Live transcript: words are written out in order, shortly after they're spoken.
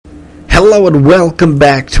Hello and welcome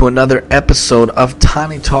back to another episode of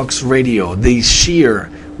Tani Talks Radio, the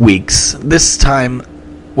Shir weeks. This time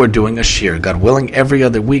we're doing a Shir. God willing, every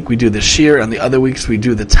other week we do the Shir, and the other weeks we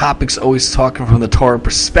do the topics, always talking from the Torah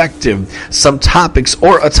perspective. Some topics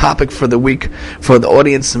or a topic for the week for the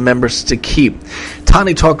audience and members to keep.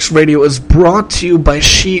 Tani Talks Radio is brought to you by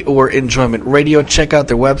Shiur Enjoyment Radio. Check out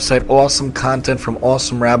their website. Awesome content from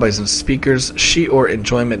awesome rabbis and speakers.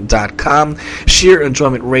 ShiurEnjoyment.com. Shiur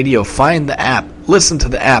Enjoyment Radio. Find the app. Listen to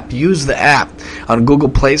the app. Use the app on Google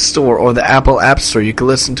Play Store or the Apple App Store. You can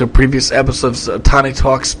listen to previous episodes of Tani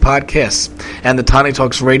Talks podcast and the Tani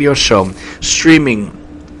Talks Radio show streaming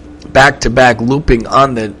back-to-back, looping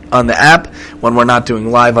on the app when we're not doing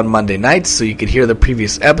live on Monday nights, so you can hear the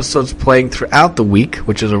previous episodes playing throughout the week,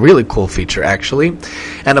 which is a really cool feature, actually.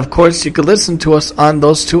 And, of course, you can listen to us on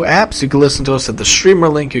those two apps. You can listen to us at the streamer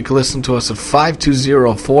link. You can listen to us at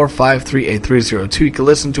 520-453-8302. You can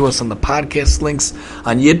listen to us on the podcast links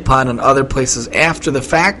on YidPod and other places after the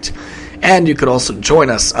fact. And you could also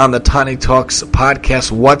join us on the Tani Talks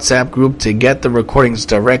podcast WhatsApp group to get the recordings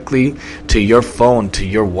directly to your phone, to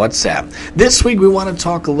your WhatsApp. This week we want to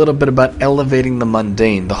talk a little bit about elevating the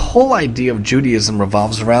mundane. The whole idea of Judaism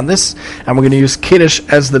revolves around this, and we're going to use Kiddush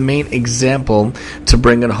as the main example to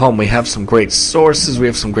bring it home. We have some great sources, we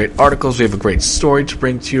have some great articles, we have a great story to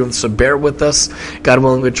bring to you, and so bear with us. God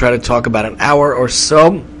willing, we'll try to talk about an hour or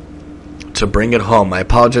so to bring it home. I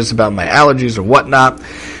apologize about my allergies or whatnot.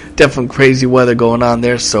 Definitely crazy weather going on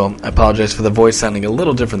there, so I apologize for the voice sounding a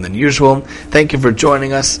little different than usual. Thank you for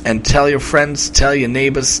joining us, and tell your friends, tell your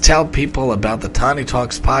neighbors, tell people about the Tani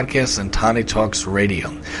Talks podcast and Tani Talks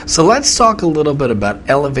Radio. So let's talk a little bit about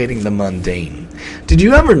elevating the mundane. Did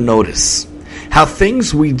you ever notice how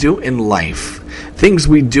things we do in life, things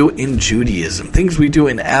we do in Judaism, things we do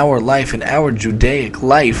in our life, in our Judaic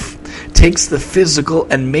life, takes the physical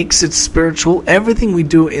and makes it spiritual? Everything we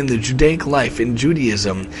do in the Judaic life, in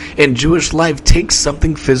Judaism, in Jewish life, takes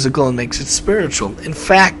something physical and makes it spiritual. In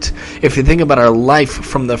fact, if you think about our life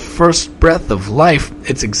from the first breath of life,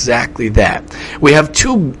 it's exactly that. We have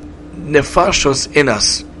two nefashos in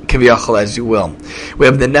us, kiviyachol, as you will. We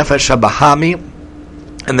have the nefesh habahami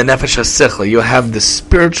and the nefesh hasichli. You have the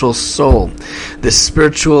spiritual soul, the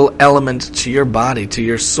spiritual element to your body, to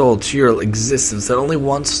your soul, to your existence that only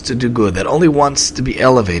wants to do good, that only wants to be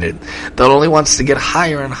elevated, that only wants to get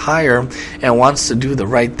higher and higher and wants to do the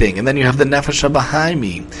right thing. And then you have the nefesh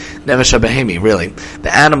habahami, really,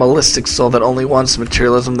 the animalistic soul that only wants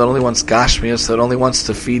materialism, that only wants gashmius, that only wants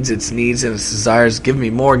to feed its needs and its desires. Give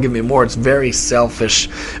me more, give me more. It's very selfish,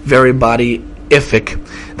 very body-ific.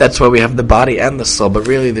 That's why we have the body and the soul, but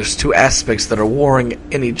really there's two aspects that are warring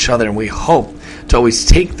in each other, and we hope to always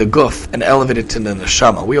take the guf and elevate it to the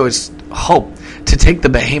neshama. We always hope to take the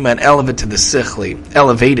behema and elevate it to the sichli,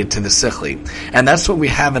 and that's what we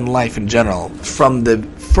have in life in general. From the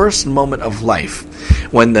first moment of life,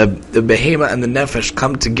 when the behema and the nefesh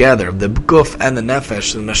come together, the guf and the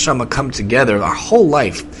nefesh and the neshama come together, our whole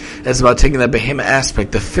life is about taking that behema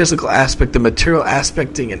aspect, the physical aspect, the material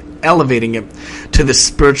aspect, and elevating it to the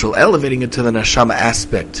spiritual, elevating it to the neshama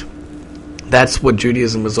aspect. That's what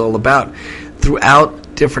Judaism is all about.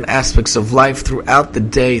 Throughout different aspects of life, throughout the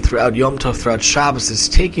day, throughout Yom Tov, throughout Shabbos, is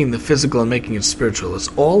taking the physical and making it spiritual. It's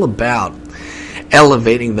all about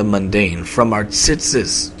elevating the mundane, from our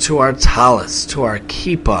tzitzis, to our talis, to our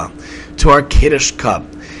kippah, to our kiddush cup,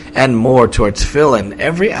 and more, to our tefillin.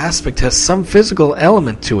 Every aspect has some physical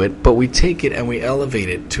element to it, but we take it and we elevate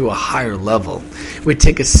it to a higher level. We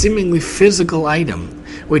take a seemingly physical item,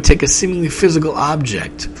 we take a seemingly physical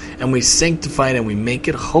object, and we sanctify it and we make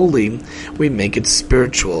it holy, we make it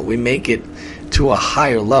spiritual, we make it to a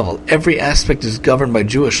higher level. Every aspect is governed by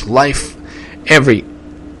Jewish life. Every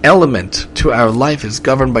element to our life is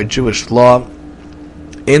governed by Jewish law.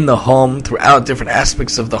 In the home, throughout different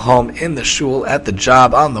aspects of the home, in the shul, at the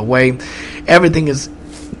job, on the way, everything is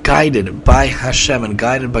guided by Hashem and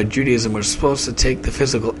guided by Judaism. We're supposed to take the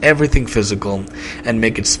physical, everything physical, and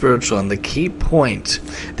make it spiritual. And the key point,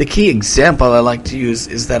 the key example I like to use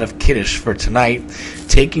is that of Kiddush for tonight,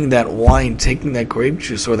 taking that wine, taking that grape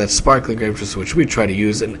juice or that sparkling grape juice, which we try to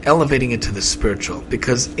use, and elevating it to the spiritual.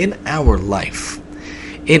 Because in our life,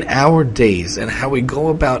 in our days, and how we go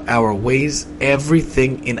about our ways,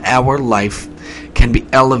 everything in our life can be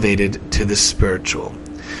elevated to the spiritual.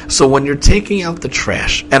 So when you're taking out the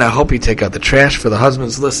trash, and I hope you take out the trash for the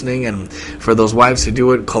husbands listening, and for those wives who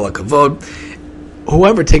do it, kol hakavod,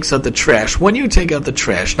 whoever takes out the trash, when you take out the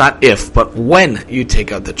trash, not if, but when you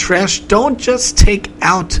take out the trash, don't just take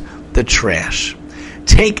out the trash.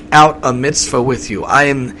 take out a mitzvah with you. I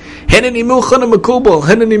am heneni muchan mekubal,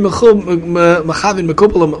 heneni machavin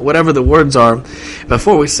mekubal, whatever the words are.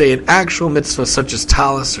 Before we say an actual mitzvah such as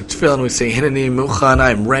talis or tefillin, we say heneni muchan.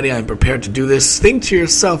 I am ready. I am prepared to do this. Think to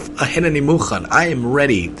yourself, a heneni muchan. I am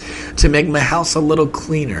ready to make my house a little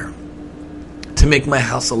cleaner, to make my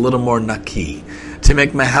house a little more naki, to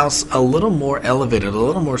make my house a little more elevated, a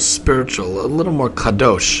little more spiritual, a little more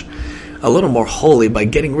kadosh, a little more holy by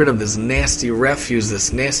getting rid of this nasty refuse,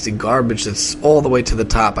 this nasty garbage that's all the way to the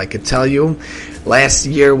top. I could tell you, last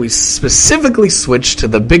year we specifically switched to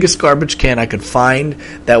the biggest garbage can I could find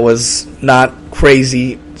that was not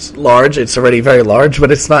crazy large. It's already very large,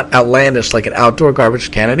 but it's not outlandish like an outdoor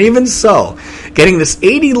garbage can. And even so, getting this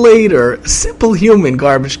 80-liter Simple Human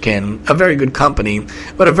garbage can, a very good company,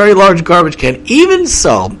 but a very large garbage can, even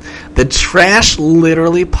so, the trash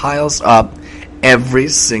literally piles up every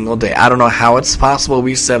single day. I don't know how it's possible.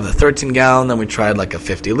 We used to have the 13-gallon, then we tried like a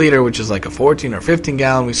 50-liter, which is like a 14 or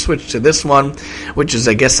 15-gallon. We switched to this one, which is,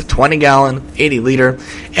 I guess, a 20-gallon, 80-liter.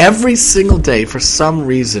 Every single day, for some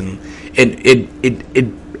reason,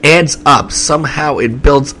 it adds up. Somehow it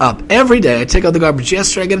builds up. Every day, I take out the garbage.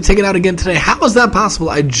 Yesterday, I got to take it out again today. How is that possible?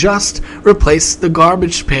 I just replaced the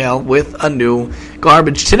garbage pail with a new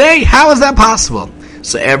garbage. Today, how is that possible?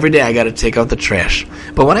 So every day I got to take out the trash.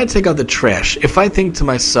 But when I take out the trash, if I think to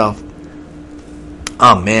myself,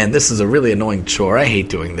 oh man, this is a really annoying chore. I hate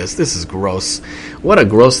doing this. This is gross. What a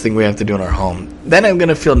gross thing we have to do in our home. Then I'm going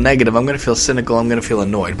to feel negative. I'm going to feel cynical. I'm going to feel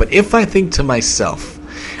annoyed. But if I think to myself,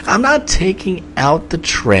 I'm not taking out the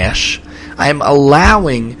trash. I am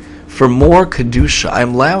allowing for more kedusha.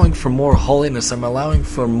 I'm allowing for more holiness. I'm allowing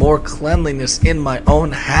for more cleanliness in my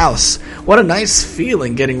own house. What a nice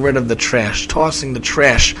feeling getting rid of the trash, tossing the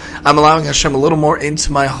trash. I'm allowing Hashem a little more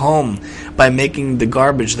into my home by making the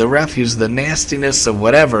garbage, the refuse, the nastiness of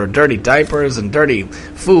whatever, dirty diapers and dirty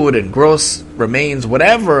food and gross remains,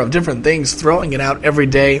 whatever of different things, throwing it out every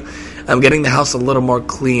day. I'm getting the house a little more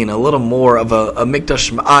clean, a little more of a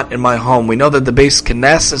mikdash ma'at in my home. We know that the Beis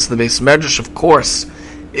Knesset, the Beis Medrash, of course,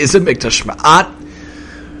 is a mikdash ma'at,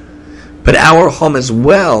 but our home as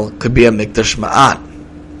well could be a mikdash ma'at.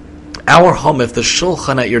 Our home, if the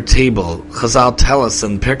shulchan at your table, Chazal tell us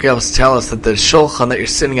and Pirkei Avos tell us that the shulchan that you're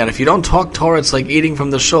sitting at, if you don't talk Torah, it's like eating from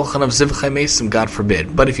the shulchan of Zivchei Mesim, God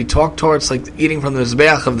forbid. But if you talk Torah, it's like eating from the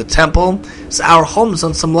mizbeach of the temple. So our homes,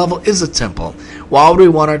 on some level, is a temple. Why would we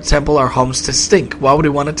want our temple, our homes, to stink? Why would we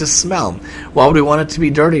want it to smell? Why would we want it to be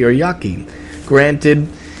dirty or yucky? Granted,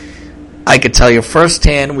 I could tell you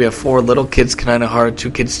firsthand, we have 4 little kids, Kanai Nahar,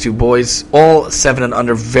 2 kids, 2 boys, all 7 and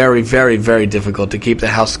under, very, very, very difficult to keep the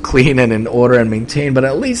house clean and in order and maintained, but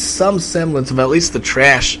at least some semblance of at least the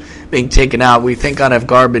trash being taken out. We thank God have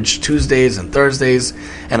garbage Tuesdays and Thursdays,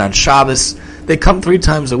 and on Shabbos, they come 3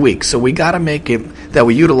 times a week, so we got to make it that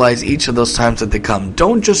we utilize each of those times that they come.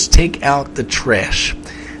 Don't just take out the trash.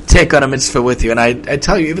 Take out a mitzvah with you, and I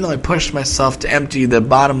tell you, even though I pushed myself to empty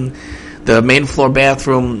the main floor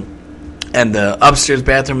bathroom, and the upstairs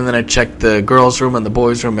bathroom, and then I check the girls' room and the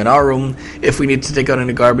boys' room and our room if we need to take out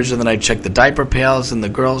any garbage, and then I check the diaper pails in the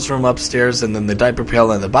girls' room upstairs, and then the diaper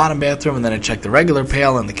pail in the bottom bathroom, and then I check the regular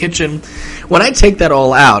pail in the kitchen. When I take that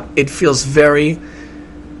all out, it feels very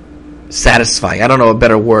satisfying. I don't know a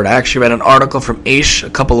better word. I actually read an article from Aish a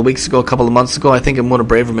couple of months ago. I think Emunah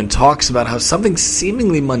Braverman talks about how something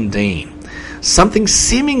seemingly mundane, something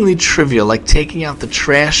seemingly trivial, like taking out the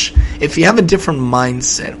trash, if you have a different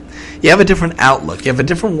mindset, you have a different outlook, you have a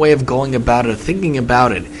different way of going about it, or thinking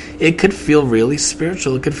about it, it could feel really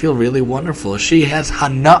spiritual, it could feel really wonderful. She has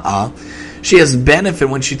hana'ah, she has benefit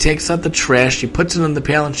when she takes out the trash, she puts it in the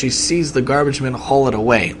pail, and she sees the garbage man haul it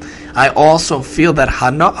away. I also feel that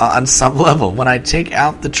hana'ah on some level. When I take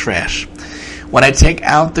out the trash, when I take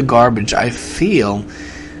out the garbage, I feel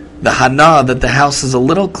the hana, that the house is a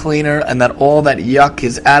little cleaner, and that all that yuck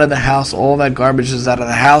is out of the house, all that garbage is out of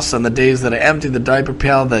the house. On the days that I empty the diaper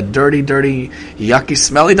pail, the dirty, yucky,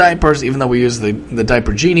 smelly diapers, even though we use the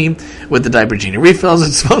diaper genie with the diaper genie refills,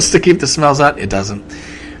 it's supposed to keep the smells out. It doesn't.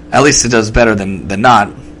 At least it does better than not.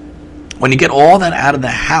 When you get all that out of the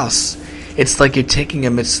house, it's like you're taking a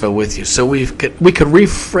mitzvah with you. So we could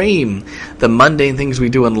reframe the mundane things we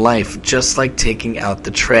do in life, just like taking out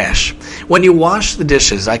the trash. When you wash the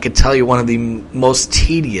dishes, I could tell you one of the most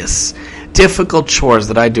tedious, difficult chores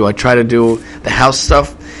that I do. I try to do the house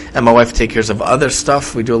stuff, and my wife takes care of other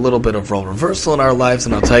stuff. We do a little bit of role reversal in our lives,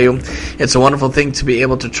 and I'll tell you, it's a wonderful thing to be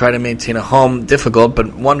able to try to maintain a home. Difficult,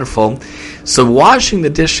 but wonderful. So washing the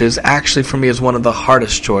dishes, actually, for me, is one of the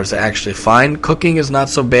hardest chores to actually find. Cooking is not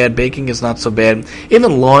so bad. Baking is not so bad.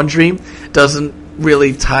 Even laundry doesn't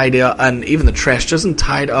really tied up, and even the trash doesn't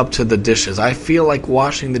tie up to the dishes. I feel like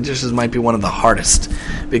washing the dishes might be one of the hardest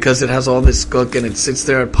because it has all this gook and it sits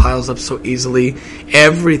there, it piles up so easily.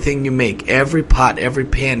 Everything you make, every pot, every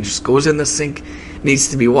pan just goes in the sink, needs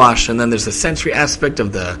to be washed. And then there's the sensory aspect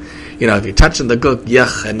of the, if you're touching the gook,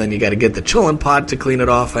 yuck, and then you got to get the chillin' pot to clean it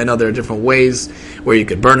off. I know there are different ways where you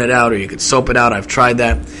could burn it out or you could soap it out. I've tried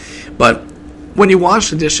that. But when you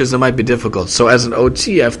wash the dishes, it might be difficult. So as an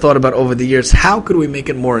OT, I've thought about over the years, how could we make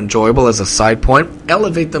it more enjoyable as a side point?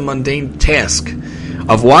 Elevate the mundane task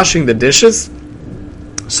of washing the dishes.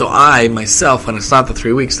 So I, myself, when it's not the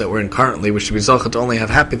 3 weeks that we're in currently, we should be zocheh to only have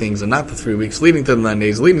happy things and not the 3 weeks leading to the 9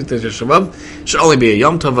 days, leading to the Tisha B'Av. It should only be a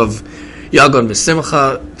Yom Tov of Yagon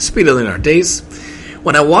V'Simcha, speedily in our days.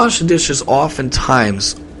 When I wash the dishes,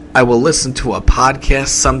 oftentimes I will listen to a podcast,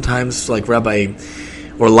 sometimes like Rabbi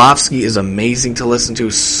Orlovsky is amazing to listen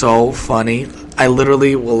to, so funny. I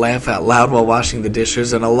literally will laugh out loud while washing the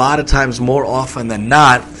dishes, and a lot of times, more often than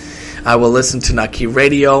not, I will listen to Naki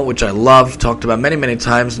Radio, which I love, talked about many, many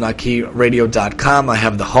times, nakiradio.com. I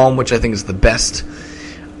have the Home, which I think is the best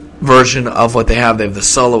version of what they have. They have the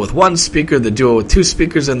solo with 1 speaker, the duo with 2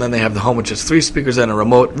 speakers, and then they have the Home, which has 3 speakers and a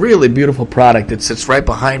remote. Really beautiful product. It sits right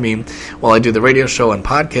behind me while I do the radio show and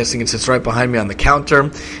podcasting. It sits right behind me on the counter,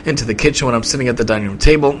 into the kitchen when I'm sitting at the dining room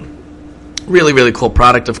table. Really, really cool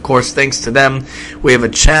product, of course. Thanks to them, we have a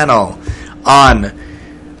channel on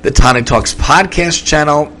the Tani Talks podcast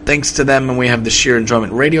channel, thanks to them, and we have the Sheer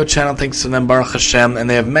Enjoyment radio channel, thanks to them, Baruch Hashem, and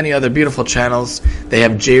they have many other beautiful channels. They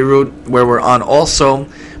have J-Root, where we're on also,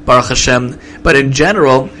 Baruch Hashem. But in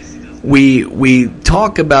general, we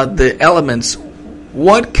talk about the elements.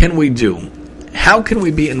 What can we do? How can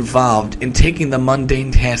we be involved in taking the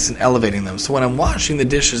mundane tasks and elevating them? So when I'm washing the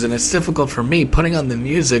dishes, and it's difficult for me, putting on the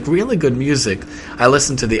music, really good music, I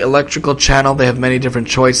listen to the electrical channel. They have many different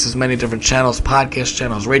choices, many different channels, podcast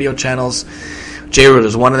channels, radio channels. J-Root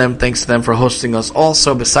is one of them. Thanks to them for hosting us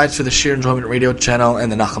also, besides for the Sheer Enjoyment radio channel and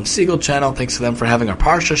the Nachum Siegel channel. Thanks to them for having our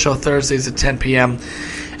Parsha show Thursdays at 10 p.m.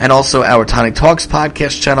 and also our Tani Talks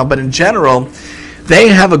podcast channel. But in general, they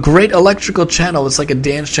have a great electrical channel. It's like a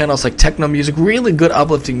dance channel. It's like techno music, really good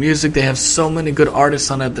uplifting music. They have so many good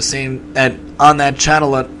artists on it. On that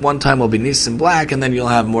channel at one time will be Nissan Black, and then you'll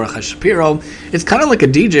have Mordechai Shapiro. It's kind of like a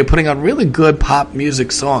DJ putting on really good pop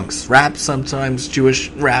music songs, rap sometimes, Jewish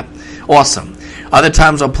rap. Awesome. Other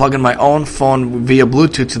times I'll plug in my own phone via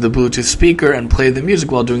Bluetooth to the Bluetooth speaker and play the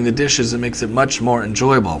music while doing the dishes. It makes it much more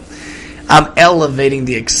enjoyable. I'm elevating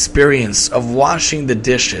the experience of washing the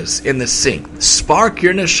dishes in the sink. Spark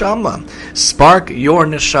your neshama. Spark your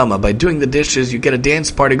neshama. By doing the dishes, you get a dance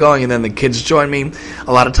party going, and then the kids join me.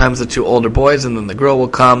 A lot of times the 2 older boys, and then the girl will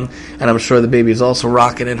come, and I'm sure the baby is also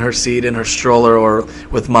rocking in her seat, in her stroller, or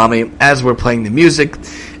with mommy as we're playing the music.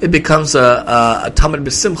 It becomes a Tamid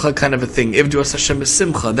B'Simcha kind of a thing. Ivdu Es Hashem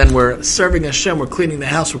B'Simcha. Then we're serving Hashem, we're cleaning the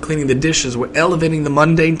house, we're cleaning the dishes, we're elevating the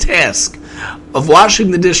mundane task of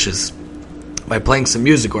washing the dishes by playing some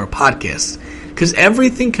music or a podcast. Because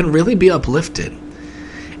everything can really be uplifted.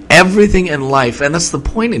 Everything in life, and that's the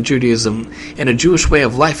point in Judaism, in a Jewish way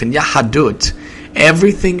of life, in Yahadut,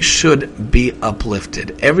 everything should be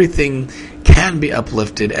uplifted. Everything can be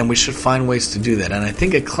uplifted, and we should find ways to do that. And I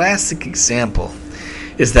think a classic example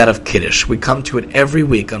is that of Kiddush. We come to it every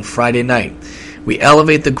week on Friday night. We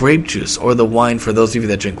elevate the grape juice or the wine. For those of you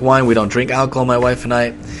that drink wine, we don't drink alcohol, my wife and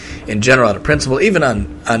I, in general, out of principle, even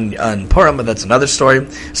on Purim, but that's another story.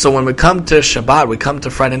 So when we come to Shabbat, we come to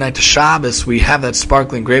Friday night, to Shabbos, we have that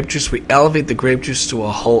sparkling grape juice. We elevate the grape juice to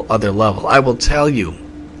a whole other level. I will tell you,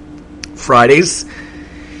 Fridays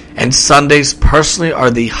and Sundays, personally, are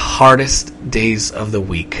the hardest days of the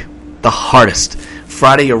week. The hardest.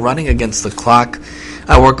 Friday, you're running against the clock.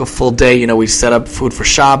 I work a full day. We set up food for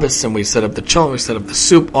Shabbos, and we set up the chillin', we set up the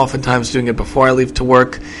soup, oftentimes doing it before I leave to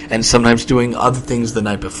work, and sometimes doing other things the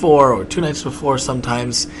night before, or 2 nights before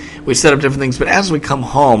sometimes. We set up different things, but as we come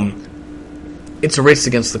home, it's a race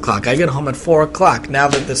against the clock. I get home at 4 o'clock. Now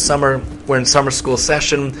that this summer, we're in summer school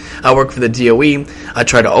session, I work for the DOE. I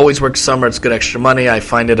try to always work summer. It's good extra money. I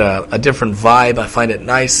find it a different vibe. I find it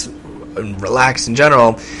nice and relaxed in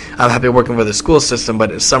general. I'm happy working for the school system,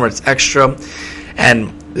 but in summer it's extra.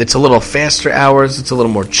 And it's a little faster hours, it's a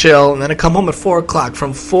little more chill, and then I come home at 4 o'clock.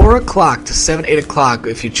 From 4 o'clock to 7, 8 o'clock,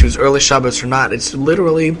 if you choose early Shabbos or not, it's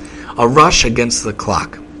literally a rush against the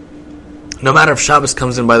clock. No matter if Shabbos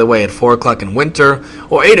comes in, by the way, at 4 o'clock in winter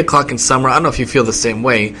or 8 o'clock in summer, I don't know if you feel the same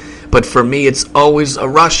way, but for me it's always a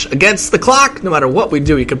rush against the clock. No matter what we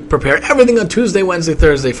do, you can prepare everything on Tuesday, Wednesday,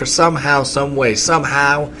 Thursday for somehow, some way,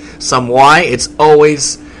 somehow, some why. It's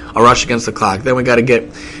always a rush against the clock. Then we got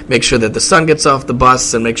to make sure that the son gets off the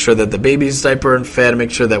bus and make sure that the baby's diaper and fed,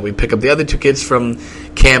 make sure that we pick up the other two kids from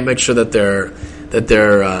camp, make sure that they're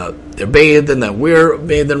bathed and that we're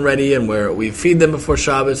bathed and ready, and we feed them before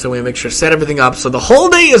Shabbos, and we make sure to set everything up. So the whole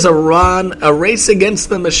day is a race against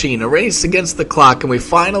the machine, a race against the clock, and we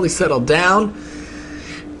finally settle down.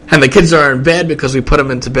 And the kids are in bed because we put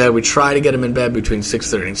them into bed. We try to get them in bed between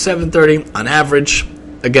 6:30 and 7:30 on average.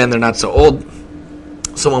 Again, they're not so old.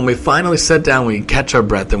 So when we finally sit down, we catch our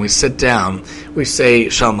breath and we sit down. We say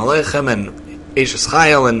Shalom Aleichem and Eishes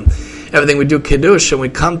Chayil and everything. We do Kiddush, and we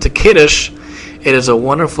come to Kiddush. It is a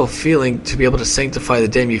wonderful feeling to be able to sanctify the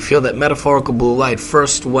day. And you feel that metaphorical blue light.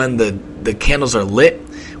 First, when the candles are lit,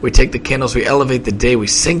 we take the candles, we elevate the day, we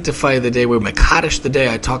sanctify the day, we mekadesh the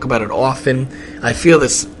day. I talk about it often. I feel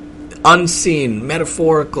this unseen,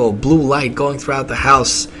 metaphorical blue light going throughout the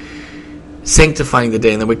house, sanctifying the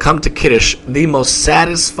day. And then we come to Kiddush. The most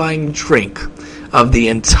satisfying drink of the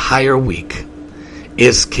entire week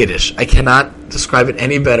is Kiddush. I cannot describe it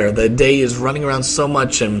any better. The day is running around so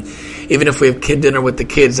much, and even if we have kid dinner with the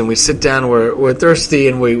kids and we sit down, we're thirsty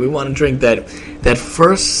and we want to drink that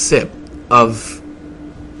first sip of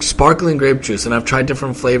sparkling grape juice. And I've tried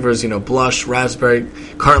different flavors, blush, raspberry.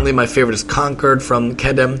 Currently my favorite is Concord from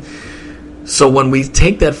Kedem. So when we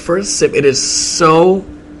take that first sip, it is so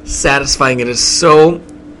satisfying. It is so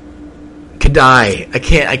kedai.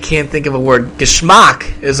 I can't think of a word.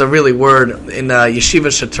 Geschmack is a really word in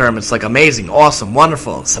yeshiva term. It's like amazing, awesome,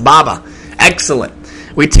 wonderful, sababa, excellent.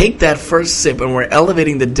 We take that first sip and we're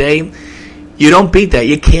elevating the day. You don't beat that.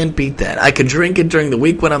 You can't beat that. I could drink it during the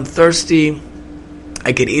week when I'm thirsty.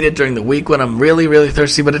 I could eat it during the week when I'm really, really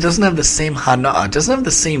thirsty, but it doesn't have the same hana'ah. It doesn't have the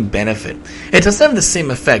same benefit. It doesn't have the same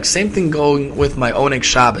effect. Same thing going with my Oneg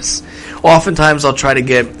Shabbos. Oftentimes I'll try to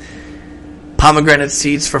get pomegranate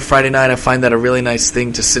seeds for Friday night. I find that a really nice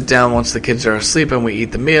thing to sit down once the kids are asleep and we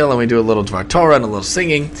eat the meal and we do a little Dvar Torah and a little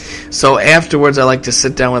singing. So afterwards I like to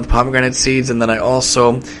sit down with pomegranate seeds, and then I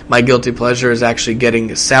also, my guilty pleasure is actually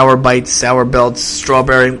getting sour bites, sour belts,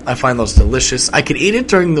 strawberry. I find those delicious. I could eat it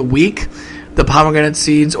during the week, the pomegranate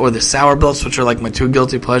seeds or the sour belts, which are like my two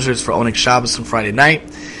guilty pleasures for Oneg Shabbos and Friday night.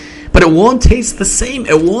 But it won't taste the same.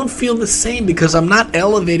 It won't feel the same because I'm not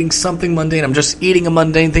elevating something mundane. I'm just eating a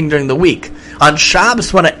mundane thing during the week. On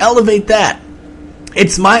Shabbos, when I elevate that,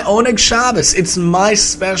 it's my Oneg Shabbos. It's my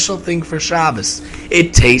special thing for Shabbos.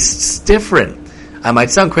 It tastes different. I might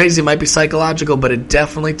sound crazy, it might be psychological, but it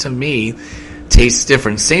definitely, to me, tastes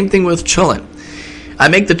different. Same thing with cholent. I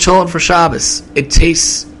make the cholent for Shabbos. It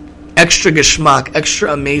tastes extra geschmack,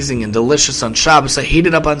 extra amazing and delicious on Shabbos. I heat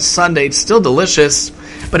it up on Sunday. It's still delicious,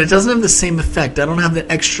 but it doesn't have the same effect. I don't have that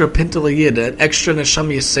extra pintel yid, that extra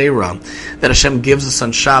neshama yisera that Hashem gives us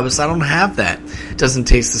on Shabbos. I don't have that. It doesn't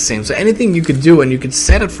taste the same. So anything you could do, and you could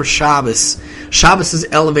set it for Shabbos. Shabbos is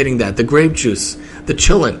elevating that. The grape juice, the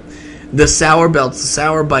cholent, the sour belts, the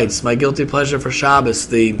sour bites, my guilty pleasure for Shabbos.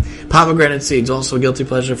 The pomegranate seeds, also a guilty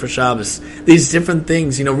pleasure for Shabbos. These different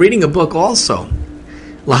things. Reading a book also.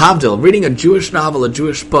 Lahavdil, reading a Jewish novel, a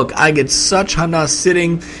Jewish book, I get such hana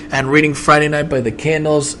sitting and reading Friday night by the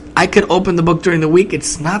candles. I could open the book during the week.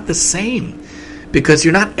 It's not the same because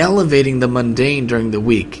you're not elevating the mundane during the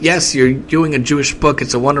week. Yes, you're doing a Jewish book.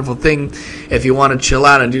 It's a wonderful thing if you want to chill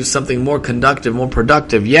out and do something more conductive, more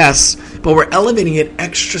productive. Yes, but we're elevating it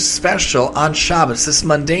extra special on Shabbos. This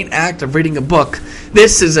mundane act of reading a book,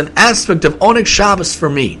 this is an aspect of Oneg Shabbos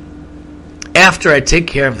for me. After I take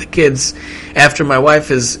care of the kids, after my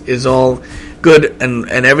wife is all good and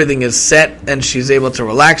everything is set and she's able to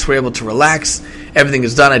relax, we're able to relax, everything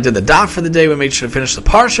is done. I did the daf for the day, we made sure to finish the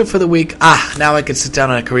parsha for the week. Now I can sit down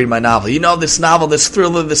and I can read my novel. This novel, this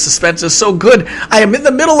thriller, this suspense is so good. I am in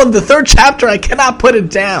the middle of the third chapter, I cannot put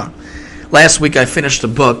it down. Last week I finished a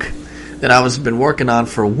book that I was been working on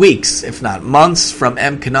for weeks, if not months, from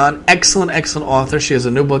M. Kanan. Excellent author. She has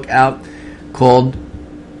a new book out called,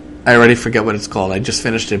 I already forget what it's called. I just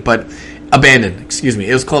finished it, but Abandoned.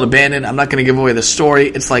 It was called Abandoned. I'm not going to give away the story.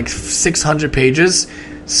 It's like 600 pages.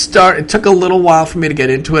 It took a little while for me to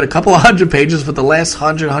get into it. A couple of hundred pages, but the last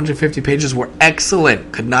 150 pages were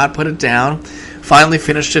excellent. Could not put it down. Finally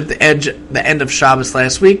finished it the end of Shabbos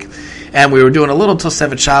last week, and we were doing a little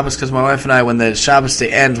Tosefet Shabbos because my wife and I, when the Shabbos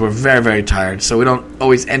day ends, we're very, very tired, so we don't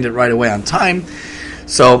always end it right away on time.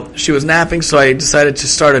 So she was napping, so I decided to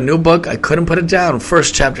start a new book. I couldn't put it down.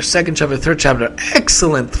 First chapter, second chapter, third chapter.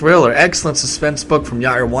 Excellent thriller, excellent suspense book from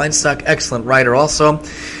Yair Weinstock. Excellent writer also.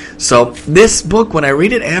 So this book, when I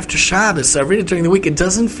read it after Shabbos, I read it during the week, it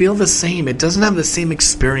doesn't feel the same. It doesn't have the same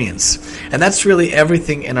experience. And that's really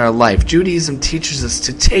everything in our life. Judaism teaches us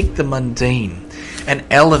to take the mundane and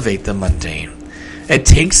elevate the mundane. It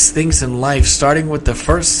takes things in life, starting with the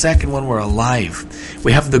first second when we're alive.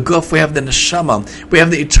 We have the guf, we have the neshama, we have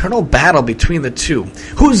the eternal battle between the two.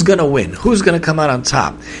 Who's going to win? Who's going to come out on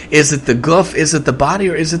top? Is it the guf, is it the body,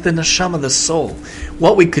 or is it the neshama, the soul?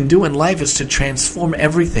 What we can do in life is to transform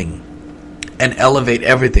everything and elevate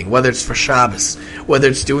everything, whether it's for Shabbos, whether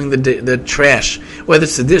it's doing the trash, whether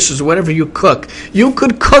it's the dishes, whatever you cook. You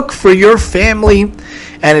could cook for your family,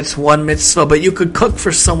 and it's one mitzvah, but you could cook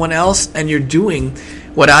for someone else, and you're doing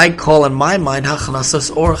what I call in my mind,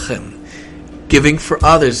 hachanasas orchim. Giving for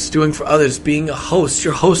others, doing for others, being a host.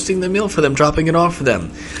 You're hosting the meal for them, dropping it off for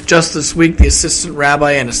them. Just this week, the assistant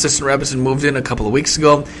rabbi and assistant rabbis moved in a couple of weeks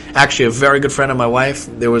ago. Actually, a very good friend of my wife.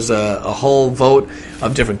 There was a whole vote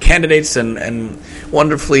of different candidates, and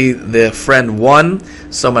wonderfully, the friend won.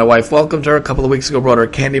 So my wife welcomed her a couple of weeks ago, brought her a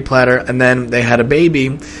candy platter, and then they had a baby.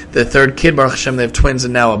 The third kid, Baruch Hashem, they have twins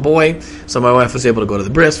and now a boy. So my wife was able to go to the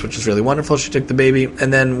bris, which was really wonderful. She took the baby,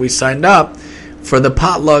 and then we signed up for the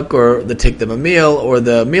potluck or the take them a meal or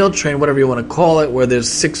the meal train, whatever you want to call it, where there's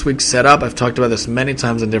 6 weeks set up. I've talked about this many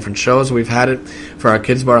times in different shows. We've had it for our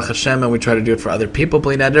kids, Baruch Hashem, and we try to do it for other people,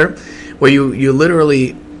 Bli Neder, where you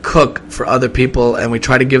literally cook for other people, and we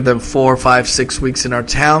try to give them 4, 5, 6 weeks in our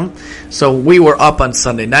town. So we were up on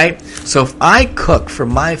Sunday night. So if I cook for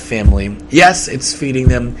my family, yes, it's feeding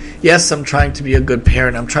them. Yes, I'm trying to be a good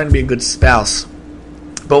parent. I'm trying to be a good spouse.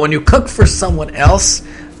 But when you cook for someone else,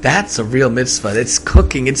 that's a real mitzvah. It's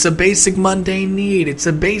cooking. It's a basic mundane need. It's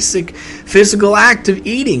a basic physical act of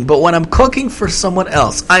eating. But when I'm cooking for someone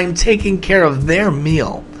else, I'm taking care of their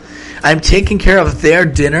meal. I'm taking care of their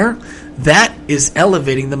dinner. That is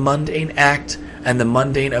elevating the mundane act and the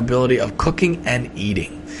mundane ability of cooking and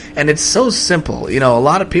eating. And it's so simple. A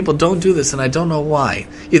lot of people don't do this, and I don't know why.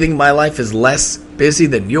 You think my life is less busy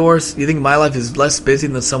than yours? You think my life is less busy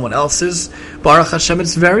than someone else's? Baruch Hashem,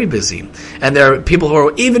 it's very busy. And there are people who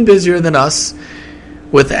are even busier than us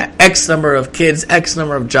with X number of kids, X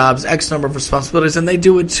number of jobs, X number of responsibilities, and they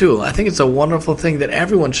do it too. I think it's a wonderful thing that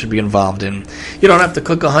everyone should be involved in. You don't have to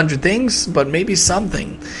cook 100 things, but maybe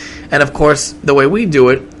something. And of course, the way we do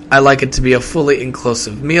it, I like it to be a fully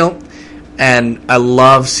inclusive meal. And I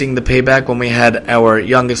love seeing the payback when we had our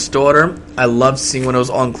youngest daughter. I loved seeing when it was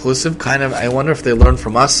all-inclusive. I wonder if they learned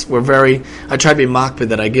from us. I try to be makpid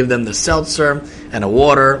that I give them the seltzer and a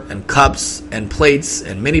water and cups and plates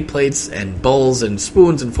and mini plates and bowls and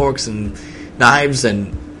spoons and forks and knives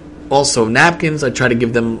and also napkins. I try to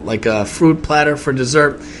give them like a fruit platter for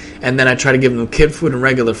dessert. And then I try to give them kid food and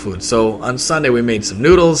regular food. So on Sunday we made some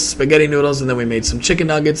noodles, spaghetti noodles, and then we made some chicken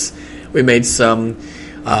nuggets. We made some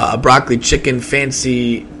a broccoli chicken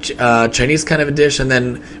fancy Chinese kind of a dish, and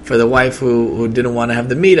then for the wife who didn't want to have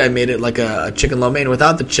the meat, I made it like a chicken lo mein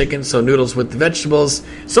without the chicken, so noodles with the vegetables,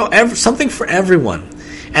 so something for everyone.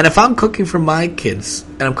 And if I'm cooking for my kids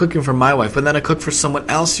and I'm cooking for my wife, but then I cook for someone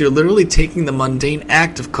else, you're literally taking the mundane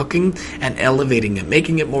act of cooking and elevating it,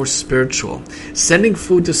 making it more spiritual. Sending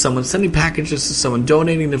food to someone, sending packages to someone,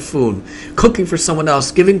 donating the food, cooking for someone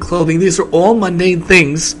else, giving clothing. These are all mundane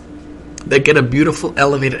things that get a beautiful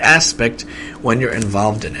elevated aspect when you're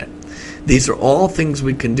involved in it. These are all things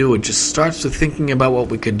we can do. It just starts with thinking about what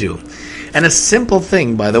we could do. And a simple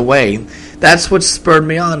thing, by the way, that's what spurred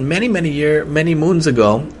me on many moons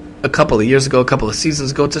ago, a couple of years ago, a couple of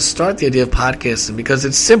seasons ago, to start the idea of podcasting, because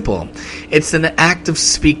it's simple. It's an act of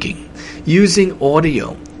speaking, using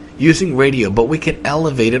audio, using radio, but we can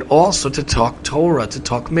elevate it also to talk Torah, to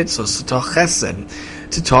talk mitzvahs, to talk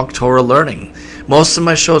chesed, to talk Torah learning. Most of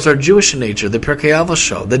my shows are Jewish in nature. The Pirkei Avos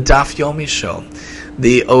show, the Daf Yomi show,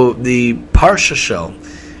 the Parsha show,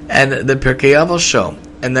 and the Pirkei Avos show.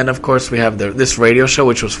 And then, of course, we have this radio show,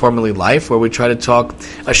 which was formerly Life, where we try to talk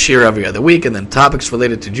a shir every other week, and then topics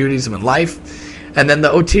related to Judaism and life. And then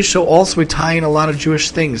the OT show, also we tie in a lot of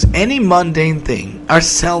Jewish things. Any mundane thing, our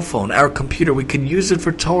cell phone, our computer, we can use it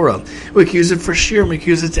for Torah. We can use it for shir, and we can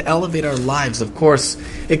use it to elevate our lives. Of course,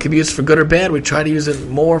 it can be used for good or bad. We try to use it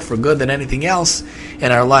more for good than anything else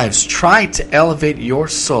in our lives. Try to elevate your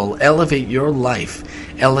soul, elevate your life,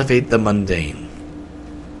 elevate the mundane.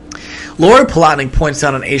 Laura Palatnik points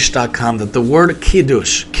out on Aish.com that the word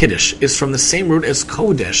Kiddush, is from the same root as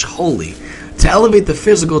Kodesh, holy. To elevate the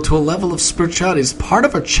physical to a level of spirituality is part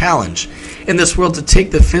of our challenge in this world, to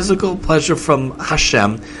take the physical pleasure from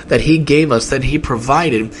Hashem that He gave us, that He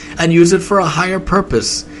provided, and use it for a higher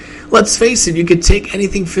purpose. Let's face it, you could take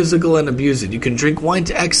anything physical and abuse it. You can drink wine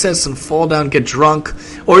to excess and fall down, get drunk,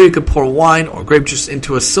 or you could pour wine or grape juice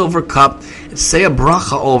into a silver cup and say a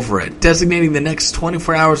bracha over it, designating the next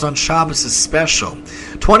 24 hours on Shabbos as special.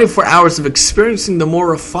 24 hours of experiencing the more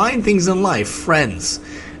refined things in life, friends,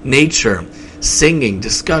 nature, singing,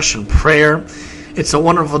 discussion, prayer, It's a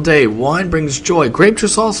wonderful day. Wine brings joy. Grape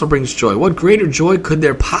juice also brings joy. What greater joy could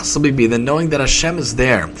there possibly be than knowing that Hashem is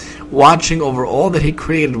there, watching over all that He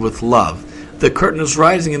created with love? The curtain is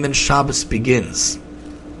rising and then Shabbos begins.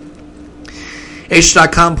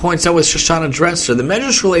 H.com points out with Shoshana Dresser, the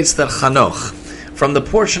Medrash relates that Chanoch, from the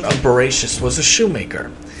portion of Bereshis, was a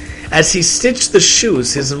shoemaker. As he stitched the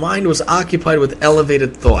shoes, his mind was occupied with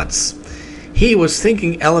elevated thoughts. He was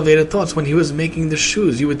thinking elevated thoughts when he was making the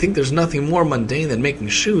shoes. You would think there's nothing more mundane than making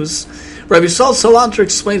shoes. Rabbi Saul Salanter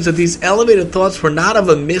explains that these elevated thoughts were not of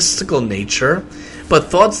a mystical nature,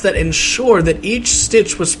 but thoughts that ensure that each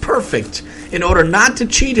stitch was perfect in order not to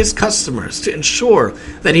cheat his customers, to ensure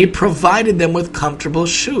that he provided them with comfortable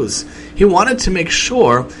shoes. He wanted to make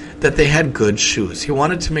sure that they had good shoes. He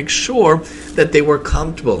wanted to make sure that they were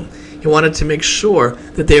comfortable. He wanted to make sure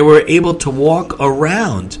that they were able to walk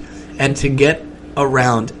around and to get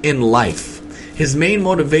around in life. His main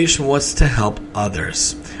motivation was to help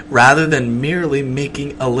others, rather than merely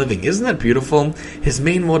making a living. Isn't that beautiful? His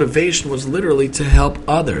main motivation was literally to help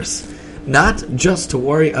others, not just to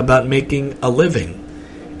worry about making a living.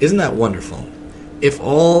 Isn't that wonderful? If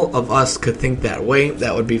all of us could think that way,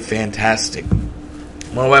 that would be fantastic.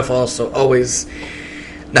 My wife also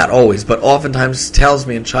not always, but oftentimes tells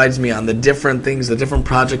me and chides me on the different things, the different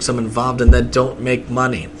projects I'm involved in that don't make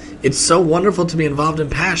money. It's so wonderful to be involved in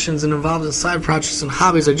passions and involved in side projects and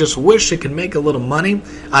hobbies. I just wish it could make a little money.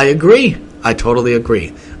 I agree. I totally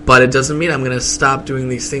agree. But it doesn't mean I'm going to stop doing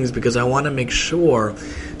these things, because I want to make sure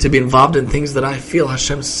to be involved in things that I feel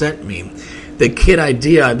Hashem sent me. The kid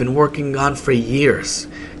idea I've been working on for years,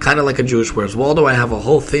 kind of like a Jewish Where's Waldo. I have a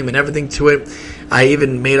whole theme and everything to it. I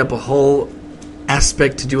even made up a whole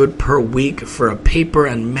aspect to do it per week for a paper,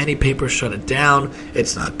 and many papers shut it down.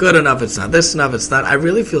 It's not good enough, it's not this enough, it's not. I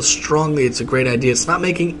really feel strongly it's a great idea. It's not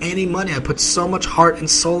making any money. I put so much heart and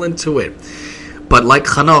soul into it. But like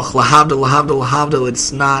Chanoch, lahavdil, lahavdil, lahavdil,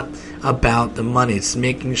 it's not about the money. It's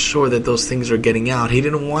making sure that those things are getting out. He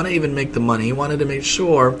didn't want to even make the money. He wanted to make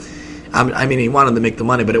sure, he wanted to make the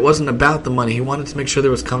money, but it wasn't about the money. He wanted to make sure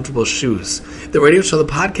there was comfortable shoes. The radio show,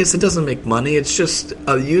 the podcast, it doesn't make money. It's just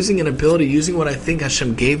using an ability, using what I think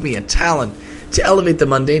Hashem gave me, a talent, to elevate the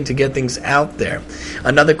mundane, to get things out there.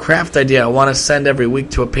 Another craft idea I want to send every week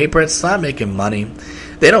to a paper. It's not making money.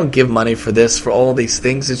 They don't give money for this, for all these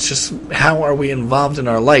things. It's just, how are we involved in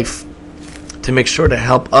our life to make sure to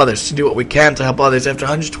help others, to do what we can to help others. After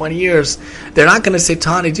 120 years, they're not going to say,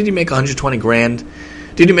 Tani, did you make 120 grand?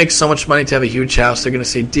 Did you make so much money to have a huge house? They're going to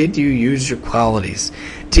say, did you use your qualities?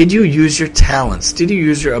 Did you use your talents? Did you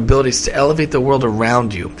use your abilities to elevate the world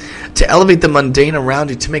around you? To elevate the mundane around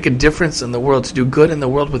you, to make a difference in the world, to do good in the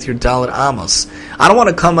world with your Dalet Amos. I don't want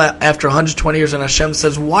to come after 120 years and Hashem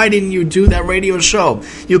says, why didn't you do that radio show?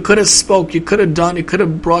 You could have spoke, you could have done, you could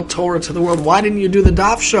have brought Torah to the world. Why didn't you do the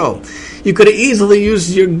Daf show? You could have easily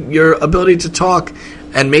used your ability to talk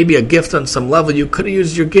and maybe a gift on some level. You could have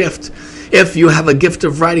used your gift. If you have a gift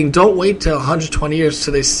of writing, don't wait till 120 years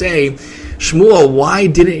till they say, Shmuel, why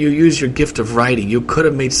didn't you use your gift of writing? You could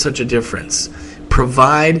have made such a difference.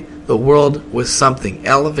 Provide the world with something.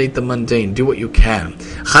 Elevate the mundane. Do what you can.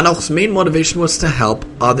 Chanoch's main motivation was to help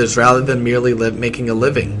others rather than merely making a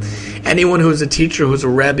living. Anyone who is a teacher, who's a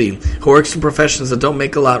Rebbe, who works in professions that don't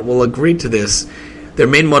make a lot will agree to this. Their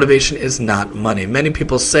main motivation is not money. Many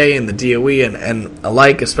people say in the DOE and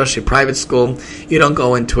alike, especially private school, you don't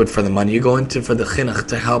go into it for the money. You go into it for the chinuch,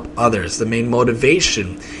 to help others. The main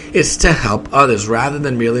motivation is to help others rather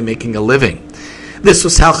than merely making a living. This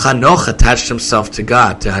was how Chanoch attached himself to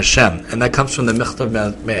God, to Hashem, and that comes from the Michtav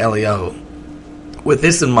Me'Eliyahu. With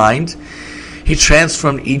this in mind, he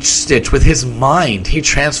transformed each stitch. With his mind, he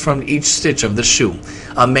transformed each stitch of the shoe.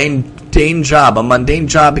 A mundane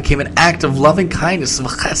job became an act of loving kindness, of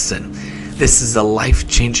chesed. This is a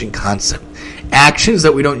life-changing concept. Actions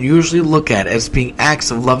that we don't usually look at as being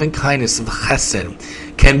acts of loving kindness, of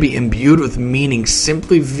chesed, can be imbued with meaning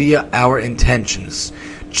simply via our intentions.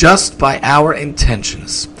 Just by our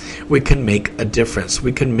intentions, we can make a difference.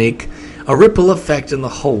 We can make a ripple effect in the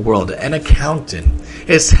whole world. An accountant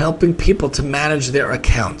is helping people to manage their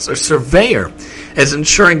accounts. A surveyor is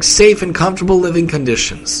ensuring safe and comfortable living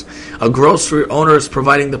conditions. A grocery owner is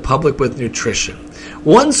providing the public with nutrition.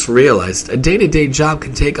 Once realized, a day-to-day job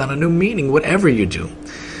can take on a new meaning whatever you do.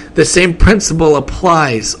 The same principle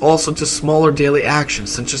applies also to smaller daily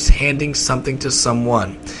actions, such as handing something to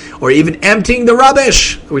someone, or even emptying the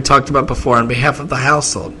rubbish we talked about before on behalf of the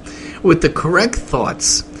household. With the correct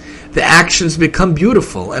thoughts, the actions become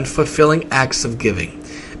beautiful and fulfilling acts of giving,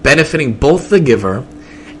 benefiting both the giver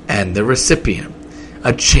and the recipient.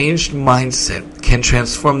 A changed mindset can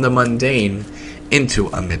transform the mundane into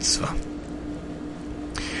a mitzvah.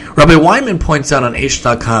 Rabbi Wyman points out on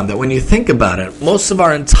H.com that when you think about it, most of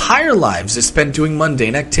our entire lives is spent doing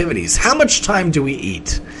mundane activities. How much time do we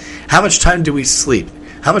eat? How much time do we sleep?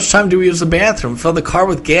 How much time do we use the bathroom, fill the car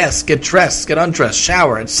with gas, get dressed, get undressed,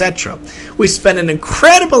 shower, etc.? We spend an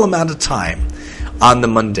incredible amount of time on the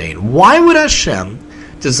mundane. Why would Hashem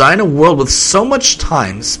design a world with so much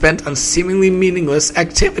time spent on seemingly meaningless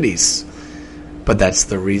activities? But that's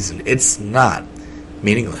the reason. It's not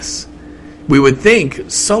meaningless. We would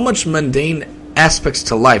think so much mundane aspects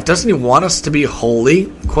to life. Doesn't he want us to be holy,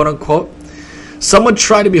 quote unquote? Some would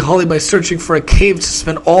try to be holy by searching for a cave to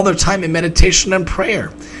spend all their time in meditation and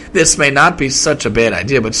prayer. This may not be such a bad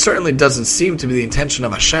idea, but certainly doesn't seem to be the intention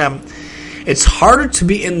of Hashem. It's harder to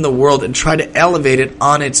be in the world and try to elevate it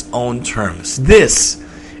on its own terms. This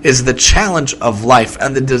is the challenge of life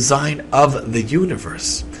and the design of the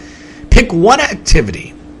universe. Pick one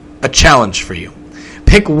activity, a challenge for you.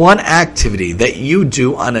 Pick one activity that you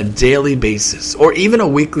do on a daily basis or even a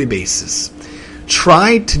weekly basis.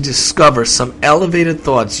 Try to discover some elevated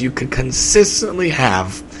thoughts you could consistently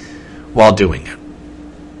have while doing it.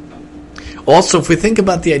 Also, if we think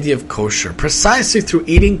about the idea of kosher, precisely through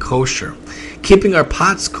eating kosher, keeping our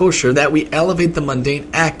pots kosher, that we elevate the mundane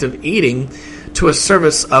act of eating to a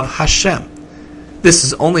service of Hashem. This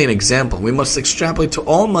is only an example. We must extrapolate to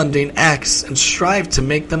all mundane acts and strive to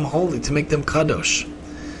make them holy, to make them kadosh.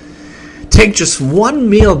 Take just one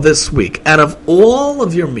meal this week. Out of all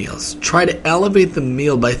of your meals, try to elevate the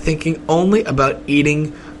meal by thinking only about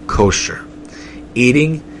eating kosher,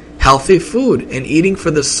 eating healthy food, and eating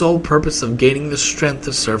for the sole purpose of gaining the strength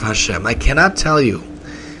to serve Hashem. I cannot tell you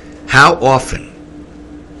how often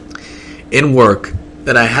in work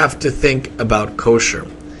that I have to think about kosher.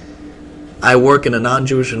 I work in a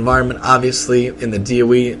non-Jewish environment, obviously in the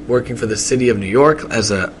DOE, working for the city of New York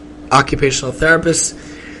as an occupational therapist.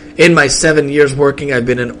 In my 7 years working, I've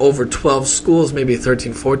been in over 12 schools, maybe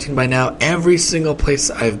 13, 14 by now. Every single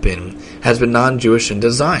place I've been has been non-Jewish in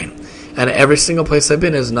design. And every single place I've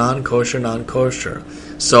been is non-kosher.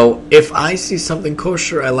 So if I see something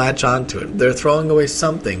kosher, I latch onto it. They're throwing away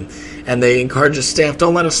something, and they encourage the staff,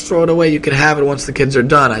 don't let us throw it away. You can have it once the kids are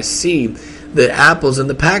done. I see the apples in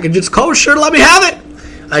the package. It's kosher. Let me have it.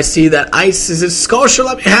 I see that ice is kosher.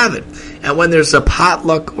 Let me have it. And when there's a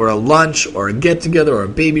potluck or a lunch or a get-together or a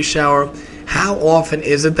baby shower, how often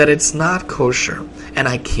is it that it's not kosher and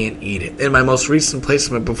I can't eat it? In my most recent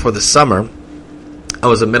placement before the summer, I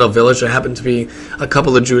was in Middle Village. There happened to be a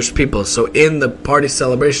couple of Jewish people. So in the party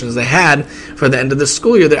celebrations they had for the end of the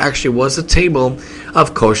school year, there actually was a table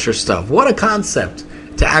of kosher stuff. What a concept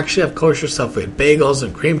to actually have kosher stuff. We had bagels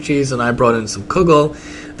and cream cheese, and I brought in some kugel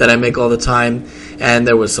that I make all the time. And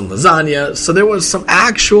there was some lasagna. So there was some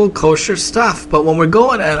actual kosher stuff. But when we're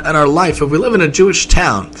going in our life, if we live in a Jewish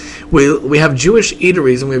town, we have Jewish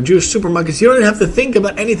eateries and we have Jewish supermarkets, you don't even have to think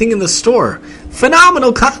about anything in the store.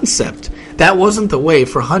 Phenomenal concept. That wasn't the way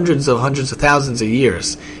for hundreds of thousands of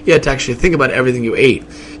years. You had to actually think about everything you ate.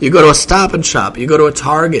 You go to a Stop and Shop, you go to a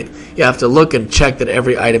Target, you have to look and check that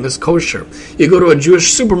every item is kosher. You go to a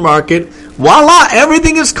Jewish supermarket, voila,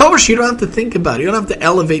 everything is kosher. You don't have to think about it. You don't have to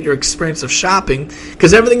elevate your experience of shopping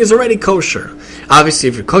because everything is already kosher. Obviously,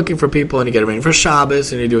 if you're cooking for people and you get everything for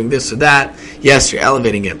Shabbos and you're doing this or that, yes, you're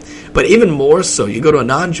elevating it. But even more so, you go to a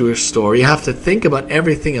non-Jewish store, you have to think about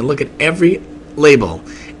everything and look at every label,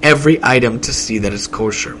 every item to see that it's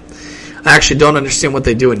kosher. I actually don't understand what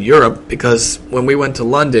they do in Europe because when we went to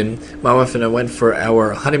London, my wife and I went for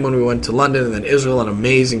our honeymoon. We went to London and then Israel, an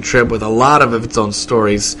amazing trip with a lot of its own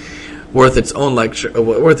stories, worth its own lecture,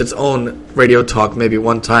 worth its own radio talk maybe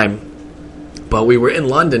one time. But we were in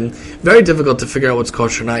London, very difficult to figure out what's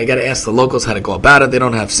kosher now. You got to ask the locals how to go about it. They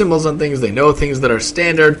don't have symbols on things. They know things that are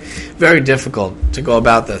standard. Very difficult to go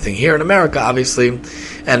about that thing. Here in America, obviously,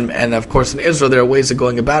 and of course in Israel, there are ways of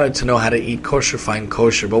going about it to know how to eat kosher, find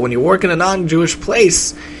kosher. But when you work in a non-Jewish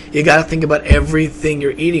place, you got to think about everything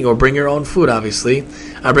you're eating, or bring your own food, obviously.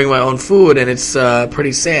 I bring my own food, and it's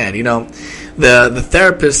pretty sad, you know. The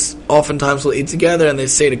therapists oftentimes will eat together and they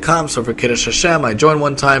say to come. So for Kiddush Hashem, I joined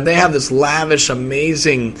one time. They have this lavish,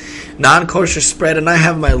 amazing, non-kosher spread, and I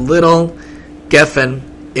have my little Geffen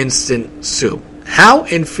instant soup. How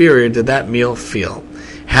inferior did that meal feel?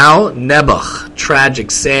 How nebuch,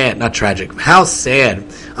 tragic, sad, not tragic, how sad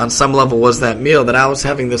on some level was that meal that I was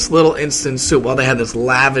having this little instant soup while they had this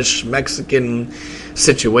lavish Mexican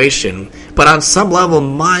situation. But on some level,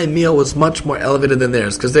 my meal was much more elevated than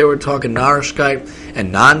theirs because they were talking narishkeit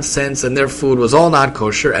and nonsense, and their food was all not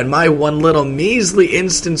kosher, and my one little measly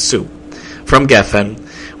instant soup from Geffen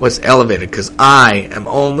was elevated because I am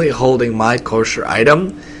only holding my kosher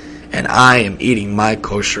item and I am eating my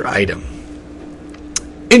kosher item.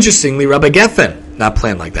 Interestingly, Rabbi Geffen, not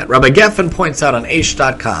planned like that, Rabbi Geffen points out on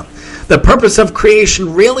Aish.com, the purpose of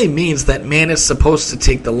creation really means that man is supposed to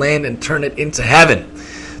take the land and turn it into heaven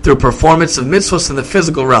through performance of mitzvahs in the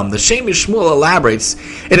physical realm. The Shem Shmuel elaborates,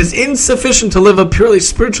 it is insufficient to live a purely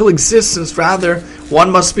spiritual existence, rather one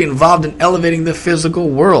must be involved in elevating the physical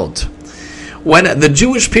world. When the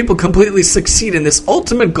Jewish people completely succeed in this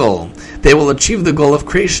ultimate goal, they will achieve the goal of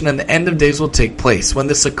creation and the end of days will take place. When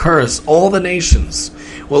this occurs, all the nations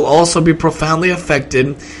will also be profoundly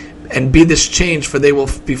affected and be this change, for they will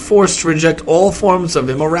be forced to reject all forms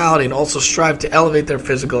of immorality and also strive to elevate their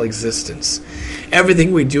physical existence.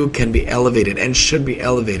 Everything we do can be elevated and should be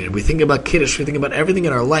elevated. We think about Kiddush, we think about everything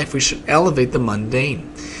in our life. We should elevate the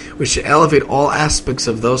mundane. We should elevate all aspects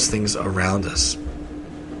of those things around us.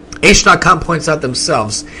 Aish.com points out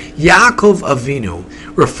themselves, Yaakov Avinu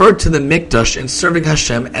referred to the Mikdash in serving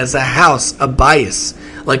Hashem as a house, a bayis,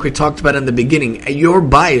 like we talked about in the beginning. Your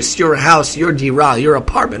bayis, your house, your dirah, your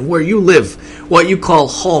apartment, where you live, what you call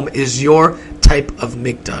home, is your type of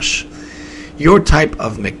Mikdash. Your type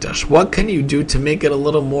of Mikdash. What can you do to make it a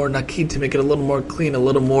little more naki, to make it a little more clean, a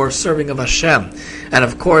little more serving of Hashem? And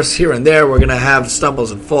of course, here and there, we're going to have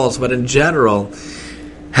stumbles and falls, but in general,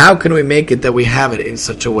 how can we make it that we have it in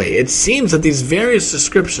such a way? It seems that these various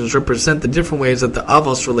descriptions represent the different ways that the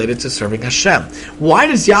Avos related to serving Hashem. Why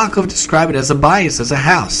does Yaakov describe it as a bayis, as a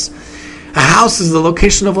house? A house is the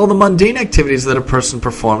location of all the mundane activities that a person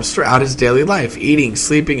performs throughout his daily life, eating,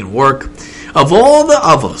 sleeping, and work. Of all the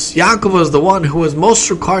Avos, Yaakov was the one who was most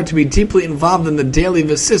required to be deeply involved in the daily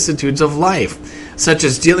vicissitudes of life, such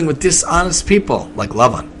as dealing with dishonest people, like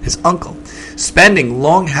Lavan, his uncle, spending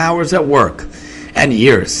long hours at work, and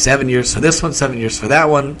years, 7 years for this one, 7 years for that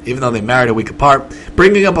one, even though they married a week apart,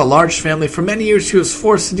 bringing up a large family. For many years he was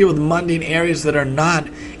forced to deal with mundane areas that are not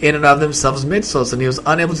in and of themselves mitzvahs, and he was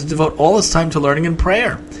unable to devote all his time to learning and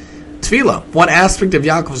prayer. Tefillah. One aspect of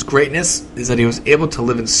Yaakov's greatness is that he was able to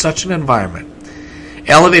live in such an environment,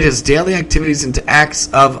 elevate his daily activities into acts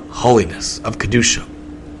of holiness, of Kedusha.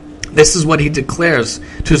 This is what he declares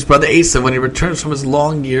to his brother Esav when he returns from his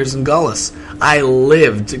long years in Gullus. I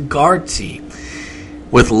lived, Garti,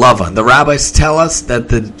 with Lavan. The rabbis tell us that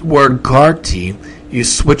the word Garti, you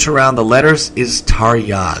switch around the letters, is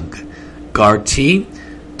Taryag. Garti,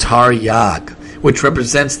 Taryag, which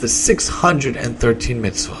represents the 613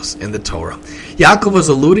 mitzvahs in the Torah. Yaakov was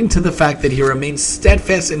alluding to the fact that he remained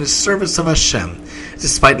steadfast in his service of Hashem,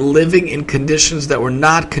 despite living in conditions that were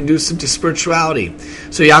not conducive to spirituality.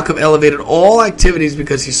 So Yaakov elevated all activities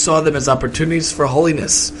because he saw them as opportunities for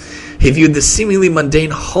holiness. He viewed the seemingly mundane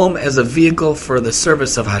home as a vehicle for the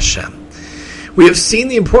service of Hashem. We have seen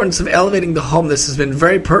the importance of elevating the home. This has been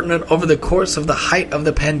very pertinent over the course of the height of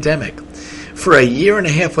the pandemic. For a year and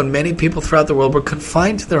a half, when many people throughout the world were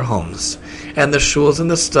confined to their homes, and the shuls and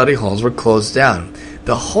the study halls were closed down,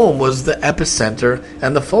 the home was the epicenter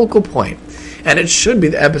and the focal point. And it should be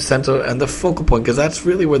the epicenter and the focal point, because that's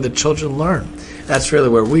really where the children learn. That's really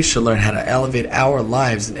where we should learn how to elevate our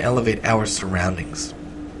lives and elevate our surroundings.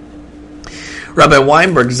 Rabbi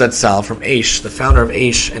Weinberg Zatzal from Aish, the founder of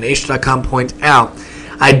Aish, and Aish.com point out,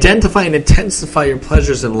 identify and intensify your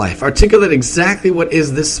pleasures in life. Articulate exactly what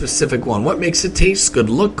is this specific one. What makes it taste good,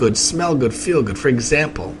 look good, smell good, feel good. For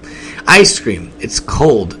example, ice cream. It's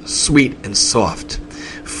cold, sweet, and soft.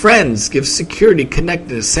 Friends give security,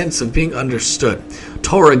 connectedness, a sense of being understood.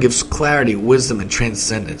 Torah gives clarity, wisdom, and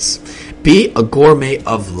transcendence. Be a gourmet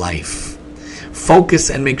of life. Focus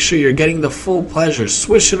and make sure you're getting the full pleasure.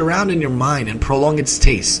 Swish it around in your mind and prolong its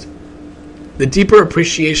taste. The deeper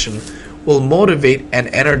appreciation will motivate and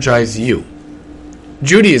energize you.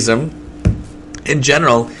 Judaism, in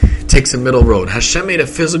general, takes a middle road. Hashem made a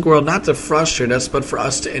physical world not to frustrate us, but for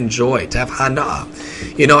us to enjoy, to have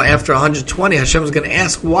hana'ah. You know, after 120, Hashem is going to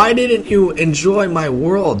ask, why didn't you enjoy my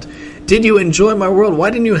world? Did you enjoy my world? Why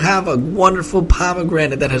didn't you have a wonderful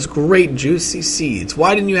pomegranate that has great juicy seeds?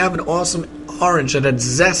 Why didn't you have an awesome orange that had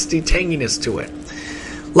zesty tanginess to it?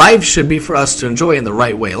 Life should be for us to enjoy in the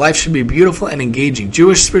right way. Life should be beautiful and engaging.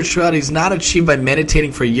 Jewish spirituality is not achieved by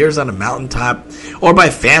meditating for years on a mountaintop or by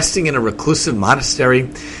fasting in a reclusive monastery.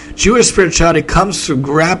 Jewish spirituality comes through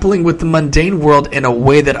grappling with the mundane world in a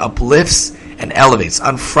way that uplifts and elevates.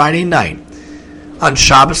 On Friday night, on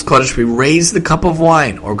Shabbos Kodesh, we raise the cup of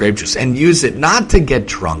wine or grape juice and use it not to get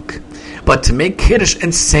drunk, but to make Kiddush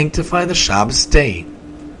and sanctify the Shabbos day.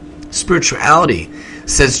 Spirituality,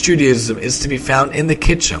 says Judaism, is to be found in the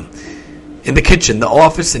kitchen, the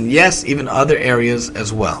office, and yes, even other areas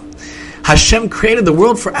as well. Hashem created the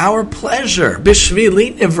world for our pleasure.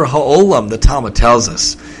 Bishvili nivra ha'olam, the Talmud tells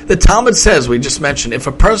us. The Talmud says, we just mentioned, if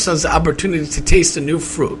a person has the opportunity to taste a new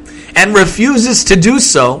fruit and refuses to do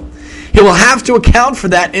so, he will have to account for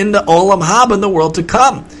that in the olam haba, in the world to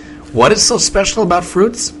come. What is so special about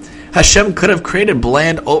fruits? Hashem could have created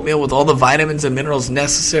bland oatmeal with all the vitamins and minerals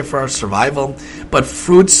necessary for our survival, but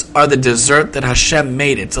fruits are the dessert that Hashem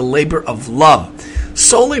made. It's a labor of love,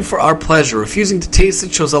 solely for our pleasure. Refusing to taste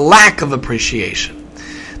it shows a lack of appreciation.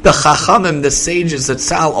 The Chachamim, the sages at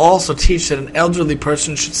Tzal, also teach that an elderly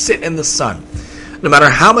person should sit in the sun. No matter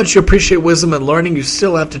how much you appreciate wisdom and learning, you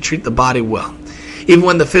still have to treat the body well. Even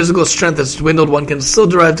when the physical strength has dwindled, one can still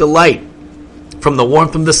derive delight from the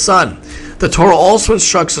warmth of the sun. The Torah also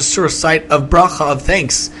instructs us to recite of bracha, of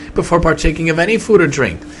thanks, before partaking of any food or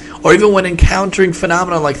drink, or even when encountering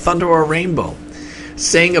phenomena like thunder or a rainbow.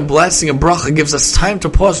 Saying a blessing, a bracha, gives us time to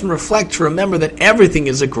pause and reflect, to remember that everything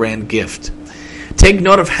is a grand gift. Take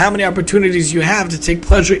note of how many opportunities you have to take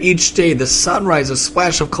pleasure each day. The sunrise, a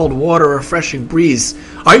splash of cold water, a refreshing breeze.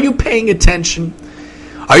 Are you paying attention?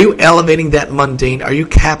 Are you elevating that mundane? Are you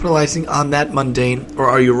capitalizing on that mundane? Or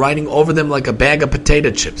are you riding over them like a bag of potato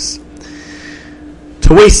chips?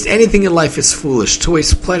 To waste anything in life is foolish. To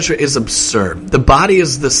waste pleasure is absurd. The body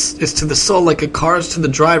is to the soul like a car is to the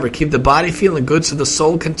driver. Keep the body feeling good so the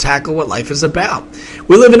soul can tackle what life is about.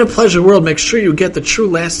 We live in a pleasure world. Make sure you get the true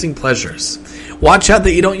lasting pleasures. Watch out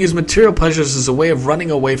that you don't use material pleasures as a way of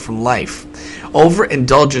running away from life.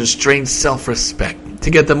 Overindulgence drains self-respect. To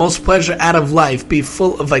get the most pleasure out of life, be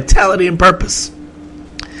full of vitality and purpose.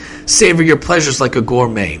 Savor your pleasures like a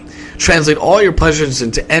gourmet. Translate all your pleasures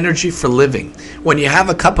into energy for living. When you have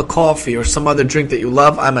a cup of coffee or some other drink that you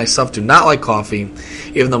love, I myself do not like coffee,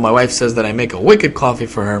 even though my wife says that I make a wicked coffee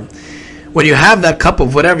for her. When you have that cup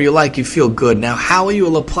of whatever you like, you feel good. Now, how you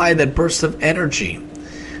will apply that burst of energy?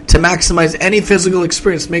 To maximize any physical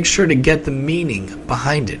experience, make sure to get the meaning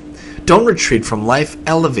behind it. Don't retreat from life,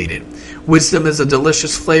 elevate it. Wisdom is a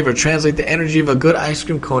delicious flavor. Translate the energy of a good ice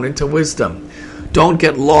cream cone into wisdom. Don't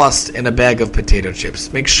get lost in a bag of potato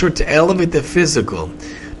chips. Make sure to elevate the physical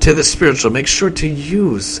to the spiritual. Make sure to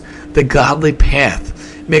use the godly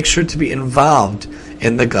path. Make sure to be involved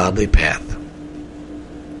in the godly path.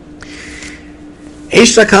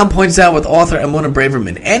 H.com points out with author Emunah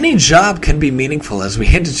Braverman, any job can be meaningful, as we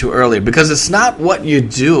hinted to earlier, because it's not what you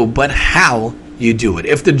do, but how you do it.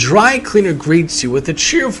 If the dry cleaner greets you with a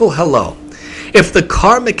cheerful hello, if the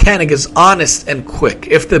car mechanic is honest and quick,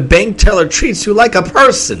 if the bank teller treats you like a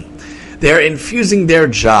person, they're infusing their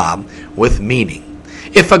job with meaning.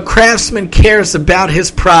 If a craftsman cares about his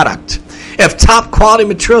product, if top quality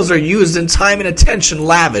materials are used and time and attention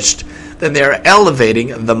lavished, then they're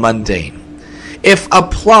elevating the mundane. If a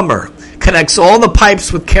plumber connects all the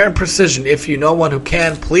pipes with care and precision, if you know one who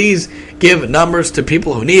can, please give numbers to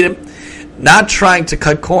people who need it. Not trying to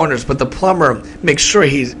cut corners, but the plumber makes sure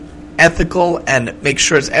he's ethical and makes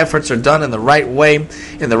sure his efforts are done in the right way,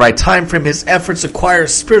 in the right time frame. His efforts acquire a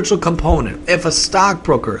spiritual component. If a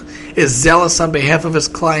stockbroker is zealous on behalf of his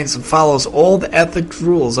clients and follows all the ethics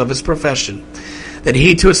rules of his profession, then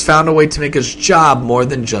he too has found a way to make his job more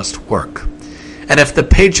than just work. And if the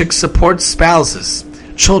paycheck supports spouses,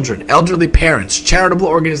 children, elderly parents, charitable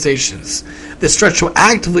organizations, this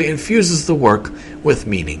retroactively infuses the work with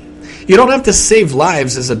meaning. You don't have to save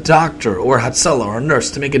lives as a doctor or a Hatzalah or a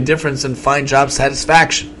nurse to make a difference and find job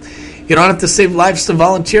satisfaction. You don't have to save lives to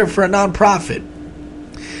volunteer for a nonprofit.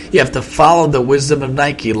 You have to follow the wisdom of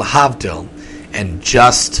Nike, Lahavdil, and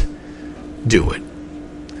just do it.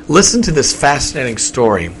 Listen to this fascinating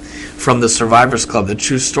story from the Survivors Club, the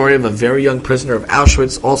true story of a very young prisoner of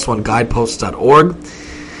Auschwitz, also on guidepost.org.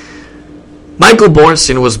 Michael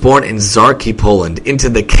Bornstein was born in Zarki, Poland, into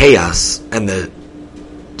the chaos and the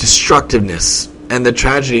destructiveness and the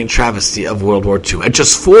tragedy and travesty of World War II. At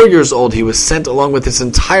just 4 years old, he was sent along with his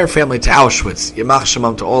entire family to Auschwitz, Yamach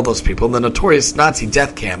Shemam to all those people, the notorious Nazi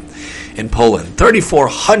death camp in Poland.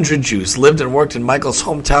 3,400 Jews lived and worked in Michael's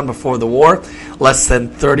hometown before the war. Less than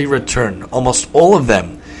 30 returned, almost all of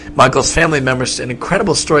them Michael's family members. An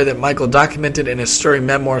incredible story that Michael documented in his stirring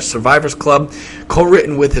memoir, Survivors Club,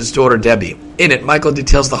 co-written with his daughter Debbie. In it, Michael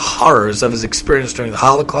details the horrors of his experience during the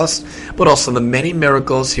Holocaust, but also the many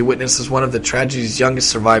miracles he witnessed as one of the tragedy's youngest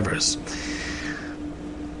survivors.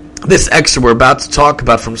 This excerpt we're about to talk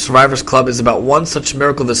about from Survivors Club is about one such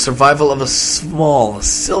miracle, the survival of a small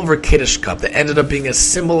silver Kiddush cup that ended up being a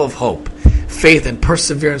symbol of hope, faith, and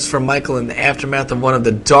perseverance for Michael in the aftermath of one of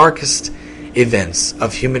the darkest events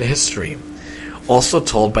of human history, also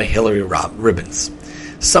told by Hillary Ribbons.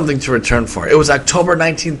 something to return for. It was October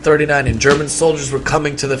 1939, and German soldiers were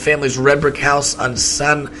coming to the family's red brick house on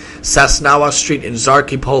San Sasnawa Street in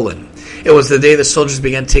Żarki, Poland. It was the day the soldiers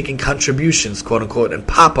began taking contributions, quote-unquote, and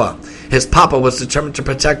his papa was determined to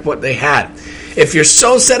protect what they had. "If you're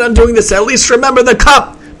so set on doing this, at least remember the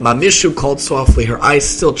cup," Mamishu called softly, her eyes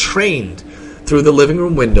still trained through the living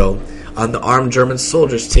room window on the armed German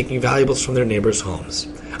soldiers taking valuables from their neighbors' homes.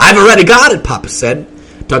 "I've already got it," Papa said,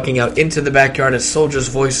 ducking out into the backyard as soldiers'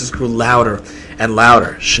 voices grew louder and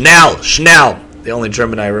louder. "Schnell, schnell," the only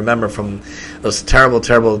German I remember from those terrible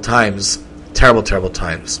times.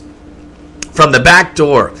 From the back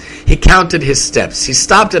door, he counted his steps. He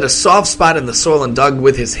stopped at a soft spot in the soil and dug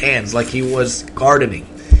with his hands like he was gardening.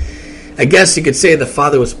 I guess you could say the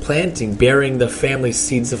father was planting, burying the family's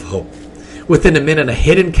seeds of hope. Within a minute, a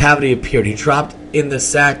hidden cavity appeared. He dropped in the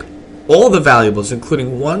sack all the valuables,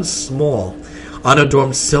 including one small,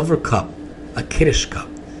 unadorned silver cup, a Kiddush cup,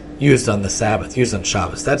 used on the Sabbath, used on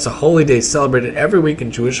Shabbos. That's a holy day celebrated every week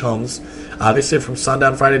in Jewish homes, obviously from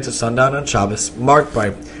sundown Friday to sundown on Shabbos, marked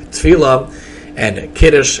by tefillah and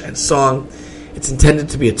Kiddush and song. It's intended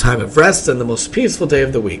to be a time of rest and the most peaceful day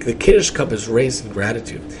of the week. The Kiddush cup is raised in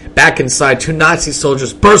gratitude. Back inside, 2 Nazi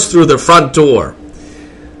soldiers burst through the front door.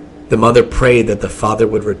 The mother prayed that the father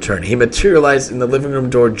would return. He materialized in the living room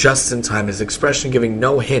door just in time, his expression giving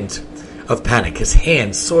no hint of panic. His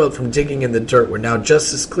hands, soiled from digging in the dirt, were now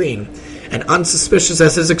just as clean and unsuspicious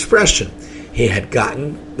as his expression. He had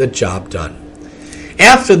gotten the job done.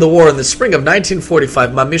 After the war, in the spring of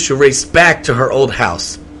 1945, Mamishu raced back to her old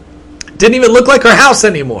house. Didn't even look like her house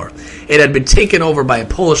anymore. It had been taken over by a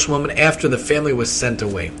Polish woman after the family was sent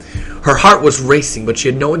away. Her heart was racing, but she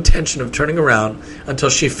had no intention of turning around until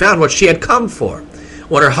she found what she had come for.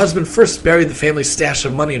 When her husband first buried the family's stash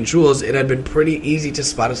of money and jewels, it had been pretty easy to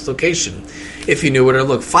spot its location, if you knew where to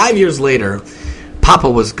look. 5 years later, Papa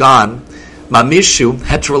was gone. Mamishu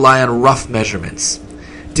had to rely on rough measurements.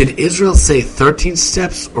 Did Israel say 13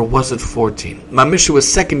 steps, or was it 14? Mamishu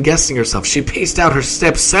was second-guessing herself. She paced out her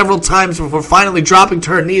steps several times before finally dropping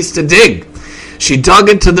to her knees to dig. She dug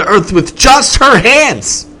into the earth with just her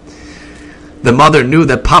hands. The mother knew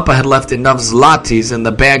that Papa had left enough zlatis in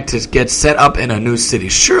the bag to get set up in a new city.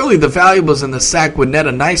 Surely the valuables in the sack would net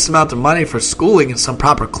a nice amount of money for schooling and some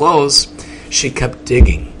proper clothes. She kept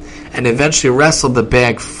digging and eventually wrestled the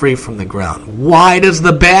bag free from the ground. Why does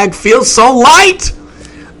the bag feel so light?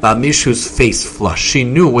 Mamishu's face flushed. She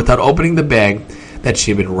knew without opening the bag that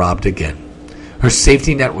she had been robbed again. Her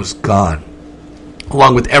safety net was gone,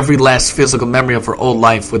 along with every last physical memory of her old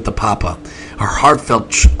life with the Papa. Her heart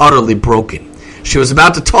felt utterly broken. She was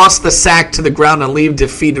about to toss the sack to the ground and leave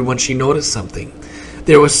defeated when she noticed something.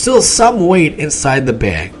 There was still some weight inside the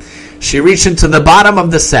bag. She reached into the bottom of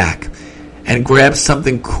the sack and grabbed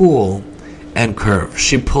something cool and curved.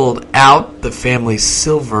 She pulled out the family's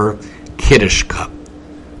silver Kiddush cup.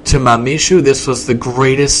 To Mamishu, this was the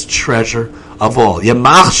greatest treasure of all.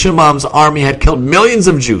 Yamach Shemam's army had killed millions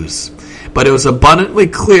of Jews, but it was abundantly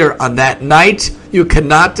clear on that night you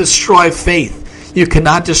cannot destroy faith. You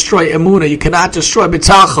cannot destroy emunah. You cannot destroy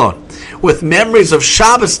bitachon. With memories of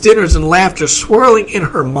Shabbos dinners and laughter swirling in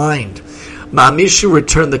her mind, Mamishu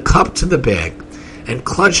returned the cup to the bag and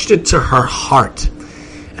clutched it to her heart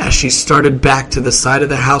as she started back to the side of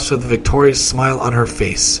the house with a victorious smile on her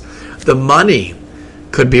face. The money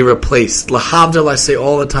could be replaced. Lahavdil, I say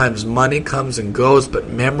all the times, money comes and goes, but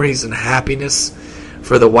memories and happiness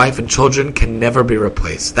for the wife and children can never be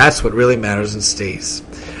replaced. That's what really matters and stays.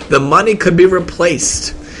 The money could be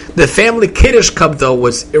replaced. The family Kiddush cup, though,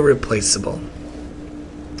 was irreplaceable.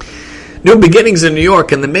 New beginnings in New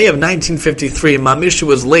York. In the May of 1953, Mamishu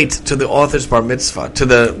was late to the author's bar mitzvah, to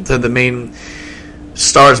the main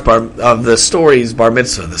star's of the story's bar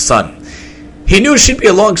mitzvah, the son. He knew she'd be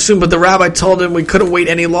along soon, but the rabbi told him we couldn't wait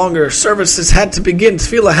any longer. Services had to begin.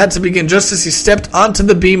 Tefillah had to begin. Just as he stepped onto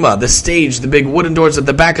the bima, the stage, the big wooden doors at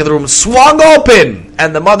the back of the room swung open,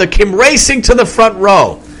 and the mother came racing to the front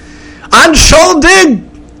row. "Anschuldig,"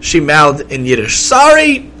 she mouthed in Yiddish.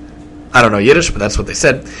 "Sorry." I don't know Yiddish, but that's what they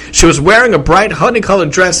said. She was wearing a bright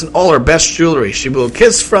honey-colored dress and all her best jewelry. She blew a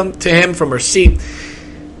kiss to him from her seat.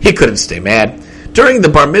 He couldn't stay mad. During the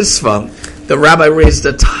bar mitzvah, the rabbi raised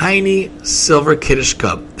a tiny silver Kiddush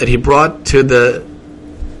cup that he brought to the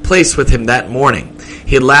place with him that morning.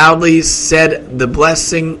 He loudly said the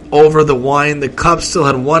blessing over the wine. The cup still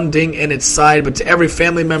had one ding in its side, but to every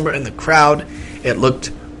family member in the crowd, it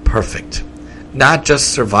looked perfect. Not just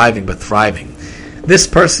surviving, but thriving. This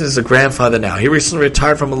person is a grandfather now. He recently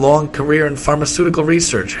retired from a long career in pharmaceutical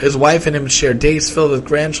research. His wife and him share days filled with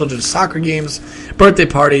grandchildren's soccer games, birthday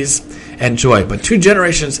parties, and joy. But 2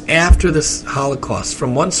 generations after this Holocaust,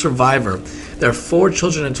 from one survivor, there are 4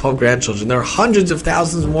 children and 12 grandchildren. There are hundreds of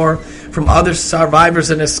thousands more from other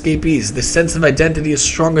survivors and escapees. The sense of identity is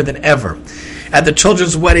stronger than ever. At the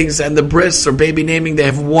children's weddings and the bris or baby naming, they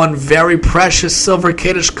have one very precious silver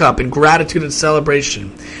Kiddush cup in gratitude and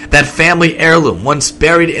celebration. That family heirloom, once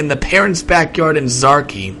buried in the parents' backyard in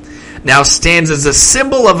Zarki, now stands as a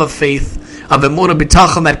symbol of a faith, of emunah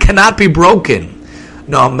bitachon that cannot be broken,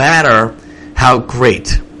 no matter how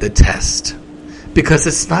great the test. Because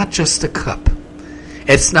it's not just a cup.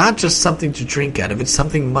 It's not just something to drink out of. It's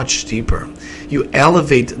something much deeper. You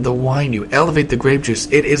elevate the wine. You elevate the grape juice.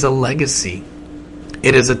 It is a legacy.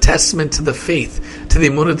 It is a testament to the faith, to the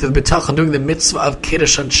emunah, to the bitachon, doing the mitzvah of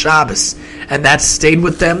Kiddush on Shabbos. And that stayed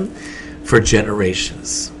with them for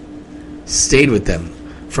generations. Stayed with them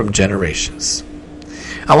from generations.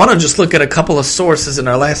 I want to just look at a couple of sources in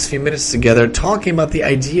our last few minutes together, talking about the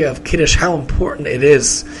idea of Kiddush, how important it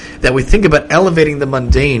is that we think about elevating the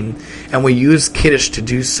mundane, and we use Kiddush to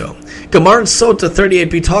do so. Gemara in Sota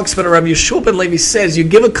 38b talks about it. Rabbi Yeshua ben Levi says, you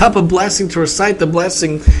give a cup of blessing to recite the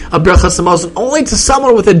blessing of Birchas Hamazon only to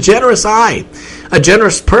someone with a generous eye, a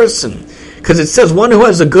generous person. Because it says, one who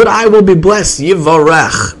has a good eye will be blessed,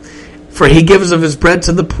 Yivarech. For he gives of his bread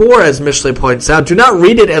to the poor, as Mishlei points out. Do not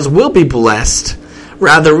read it as will be blessed.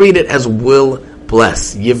 Rather, read it as will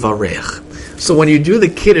bless, Yivarech. So when you do the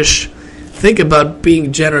Kiddush, think about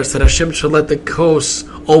being generous, that Hashem should let the kos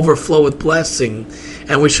overflow with blessing,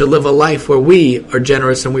 and we should live a life where we are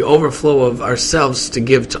generous and we overflow of ourselves to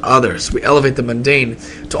give to others. We elevate the mundane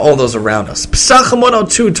to all those around us. Pesachim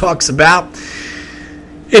 102 talks about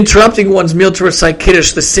interrupting one's meal to recite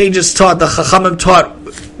Kiddush. The sages taught, the Chachamim taught,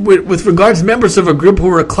 with regards to members of a group who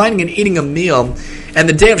were reclining and eating a meal, and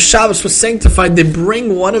the day of Shabbos was sanctified, they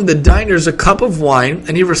bring one of the diners a cup of wine,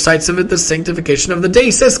 and he recites of it the sanctification of the day.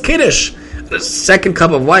 He says Kiddush. The second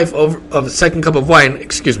cup of wine, he recites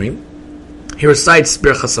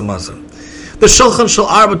Birchas Hamazon. The Shulchan Shel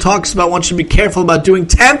Arba talks about one should be careful about doing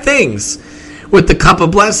 10 things with the cup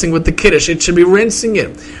of blessing, with the Kiddush. It should be rinsing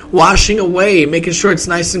it, washing away, making sure it's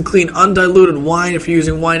nice and clean, undiluted wine. If you're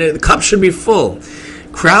using wine, the cup should be full.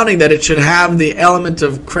 Crowning, that it should have the element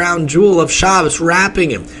of crown jewel of Shabbos,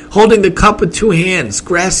 wrapping it, holding the cup with 2 hands,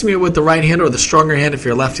 grasping it with the right hand or the stronger hand if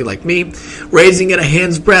you're a lefty like me, raising it a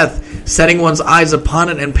hand's breadth, setting one's eyes upon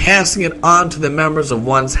it, and passing it on to the members of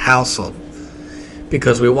one's household.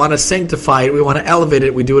 Because we want to sanctify it, we want to elevate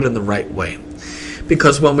it, we do it in the right way.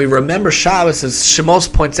 Because when we remember Shabbos, as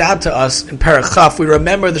Shemos points out to us in Perek Chaf, we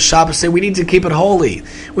remember the Shabbos, say we need to keep it holy,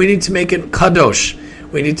 we need to make it kadosh.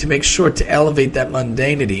 We need to make sure to elevate that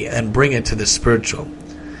mundanity and bring it to the spiritual.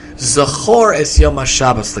 Zachor es Yom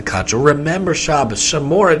HaShabbos l'kacho. Remember Shabbos.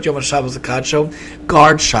 Shamor et Yom HaShabbos l'kacho.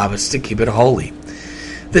 Guard Shabbos to keep it holy.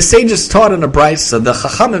 The sages taught in a brisa, the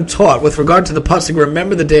Chachamim taught with regard to the pasuk,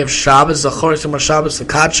 remember the day of Shabbos, Zachor es Yom HaShabbos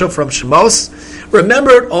l'kacho, from Shemos.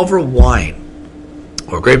 Remember it over wine,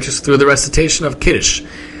 or grape juice through the recitation of Kiddush.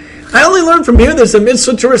 I only learned from here there's a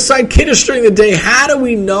mitzvah to recite Kiddush during the day. How do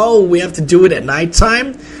we know we have to do it at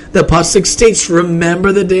nighttime? The pasuk states,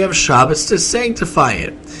 remember the day of Shabbos to sanctify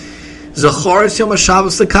it. Zachor es Yom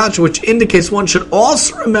HaShabbos l'kacho, which indicates one should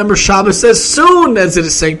also remember Shabbos as soon as it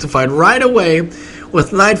is sanctified, right away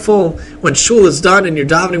with nightfall. When shul is done and you're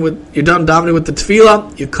done davening with the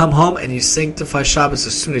tefillah, you come home and you sanctify Shabbos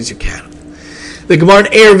as soon as you can. The Gemara in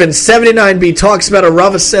Eruvin 79b talks about, a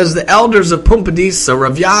Rava says the elders of Pumbedisa,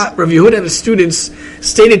 Rav Yehuda and his students,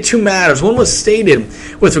 stated 2 matters. One was stated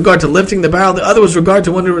with regard to lifting the barrel. The other was regard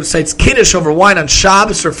to one who recites Kiddush over wine on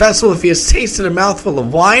Shabbos or festival. If he has tasted a mouthful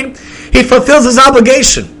of wine, he fulfills his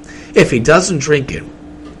obligation. If he doesn't drink it,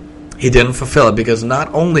 he didn't fulfill it, because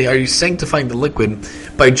not only are you sanctifying the liquid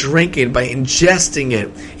by drinking, by ingesting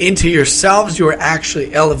it into yourselves, you are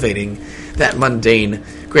actually elevating that mundane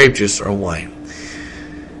grape juice or wine.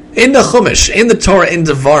 In the Chumash, in the Torah, in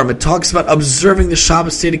Devarim, it talks about observing the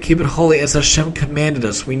Shabbos day to keep it holy as Hashem commanded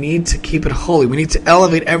us. We need to keep it holy. We need to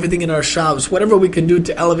elevate everything in our Shabbos. Whatever we can do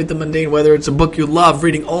to elevate the mundane, whether it's a book you love,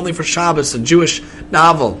 reading only for Shabbos, a Jewish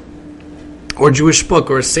novel, or a Jewish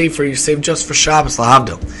book, or a sefer you save just for Shabbos,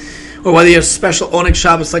 lahavdil. Or whether you have special Oneg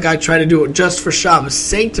Shabbos like I try to do it just for Shabbos.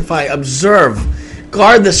 Sanctify, observe,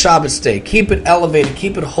 guard the Shabbos day. Keep it elevated,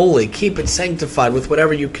 keep it holy, keep it sanctified with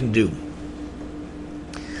whatever you can do.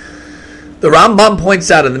 The Rambam points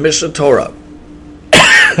out in the Mishnah Torah,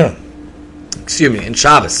 in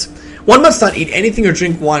Shabbos, one must not eat anything or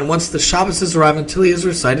drink wine once the Shabbos has arrived until he has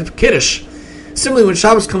recited Kiddush. Similarly, when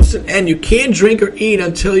Shabbos comes to an end, you can't drink or eat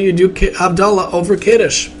until you do Havdalah over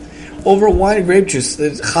Kiddush, over wine and grape juice. The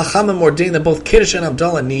Chachamim ordained that both Kiddush and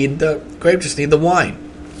Havdalah need the grape juice, need the wine.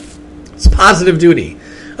 It's a positive duty,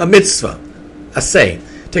 a mitzvah, a say,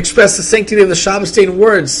 to express the sanctity of the Shabbos day in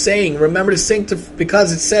words, saying, remember to sanctify,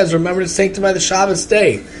 because it says, remember to sanctify the Shabbos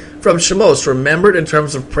day, from Shemos, remembered in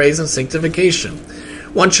terms of praise and sanctification.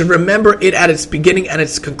 One should remember it at its beginning and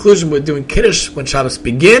its conclusion with doing Kiddush when Shabbos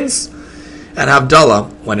begins, and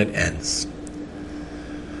Havdalah when it ends.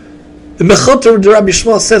 The Mechilta of Rabbi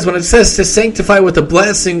Shmuel says, when it says to sanctify with a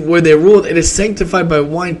blessing, where they ruled it is sanctified by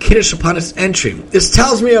wine Kiddush upon its entry. This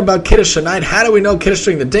tells me about Kiddush at night. How do we know Kiddush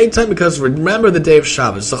during the daytime? Because remember the day of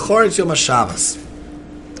Shabbos. Zachor es Yom HaShabbos.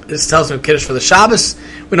 This tells me of Kiddush for the Shabbos.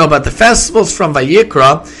 We know about the festivals from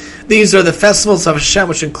Vayikra. These are the festivals of Hashem,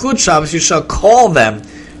 which include Shabbos. You shall call them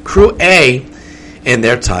Kru'eh in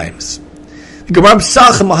their times. The Gemara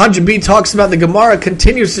Pesachim 100b talks about, the Gemara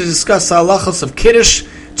continues to discuss the halachos of Kiddush,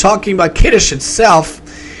 talking about Kiddush itself,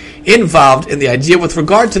 involved in the idea with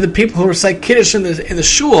regard to the people who recite Kiddush in the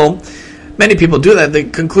shul. Many people do that. At the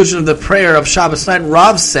conclusion of the prayer of Shabbos night,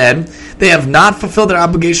 Rav said they have not fulfilled their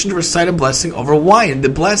obligation to recite a blessing over wine. The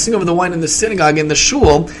blessing over the wine in the synagogue, in the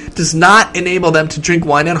shul, does not enable them to drink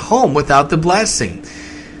wine at home without the blessing.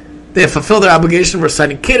 They have fulfilled their obligation of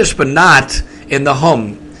reciting Kiddush, but not in the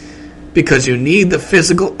home, because you need the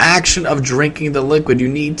physical action of drinking the liquid. You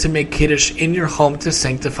need to make Kiddush in your home to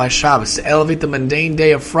sanctify Shabbos, to elevate the mundane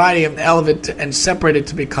day of Friday and elevate and separate it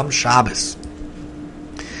to become Shabbos.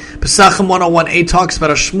 Pesachim 101a talks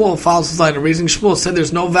about a Shmuel, follows his line of reasoning. Shmuel said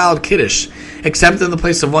there's no valid Kiddush except in the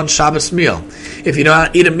place of one Shabbos meal. If you do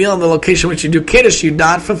not eat a meal in the location which you do Kiddush, you do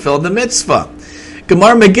not fulfill the mitzvah.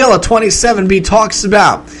 Gemara Megillah 27b talks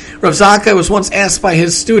about, Rav Zakkai was once asked by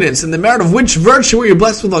his students, in the merit of which virtue were you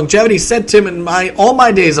blessed with longevity? He said to him, in all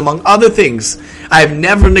my days, among other things, I have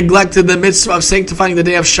never neglected the mitzvah of sanctifying the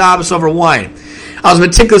day of Shabbos over wine. I was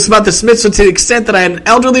meticulous about this mitzvah to the extent that I had an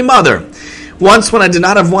elderly mother. Once when I did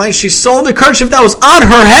not have wine, she sold the kerchief that was on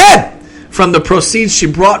her head. From the proceeds, she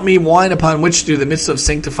brought me wine upon which to do the mitzvah of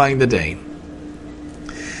sanctifying the day.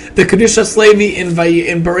 The Kedushas Levi in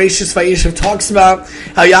Bereshis Vayishev talks about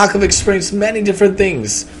how Yaakov experienced many different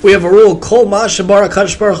things. We have a rule, Kol ma shebara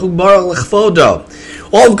Kadosh Baruch Hu bara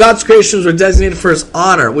l'chvodo. All of God's creations were designated for His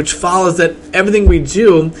honor, which follows that everything we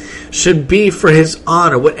do should be for His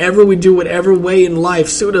honor. Whatever we do, whatever way in life,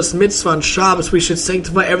 Seudas Mitzvah on Shabbos, we should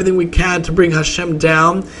sanctify everything we can to bring Hashem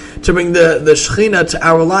down, to bring the Shekhinah to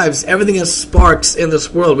our lives. Everything has sparks in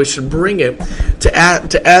this world. We should bring it to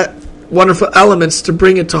add wonderful elements to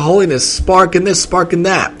bring it to holiness. Spark in this, spark in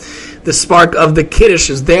that. The spark of the Kiddush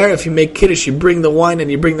is there. If you make Kiddush, you bring the wine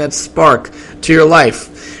and you bring that spark to your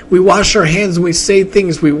life. We wash our hands and we say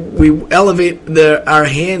things. We elevate our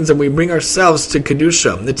hands and we bring ourselves to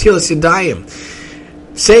Kedusha. The Tilas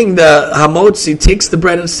Yadayim. Saying the Hamotzi takes the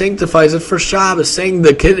bread and sanctifies it for Shabbos. Saying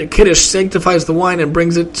the Kiddush sanctifies the wine and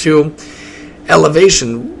brings it to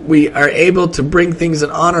elevation. We are able to bring things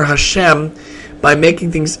and honor Hashem by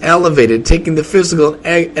making things elevated, taking the physical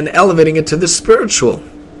and elevating it to the spiritual.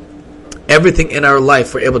 Everything in our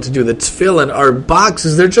life we're able to do. The tefillin, our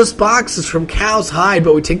boxes, they're just boxes from cow's hide,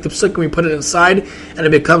 but we take the psuk and we put it inside, and it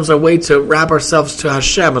becomes our way to wrap ourselves to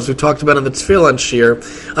Hashem, as we talked about in the tefillin shir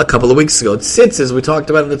a couple of weeks ago. Tzitzis, we talked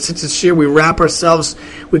about in the tzitzis shir, we wrap ourselves,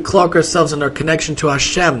 we cloak ourselves in our connection to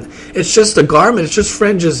Hashem. It's just a garment, it's just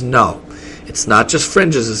fringes. No. It's not just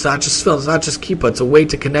fringes, it's not just tefillin, it's not just kippah, it's a way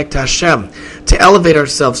to connect to Hashem, to elevate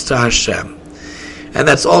ourselves to Hashem. And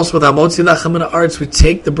that's also with Hamotzi Lachem Min Haaretz. We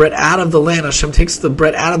take the bread out of the land. Hashem takes the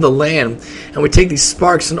bread out of the land, and we take these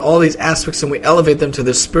sparks and all these aspects and we elevate them to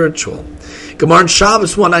the spiritual. Gemara in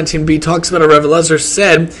Shabbos 119b talks about, a Rav Elazar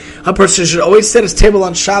said, a person should always set his table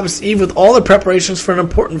on Shabbos Eve with all the preparations for an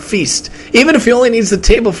important feast, even if he only needs the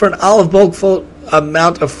table for an olive bowl full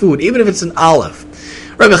amount of food, even if it's an olive.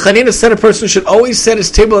 Rabbi Chanina said a person should always set his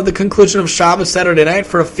table at the conclusion of Shabbos Saturday night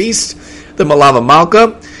for a feast, the Malava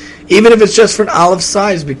Malka, even if it's just for an olive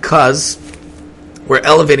size, because we're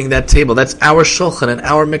elevating that table. That's our shulchan and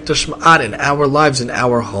our mikdash ma'at in our lives, in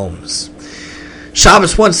our homes.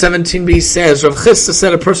 Shabbos 117b says, Rav Chisda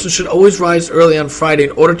said a person should always rise early on Friday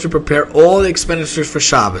in order to prepare all the expenditures for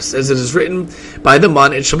Shabbos. As it is written by the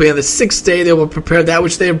Mun, it shall be on the sixth day they will prepare that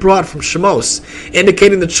which they have brought from Shemos,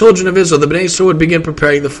 indicating the children of Israel, the Bnei Yisrael, would begin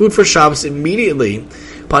preparing the food for Shabbos immediately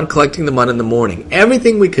upon collecting the Mun in the morning.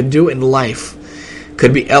 Everything we could do in life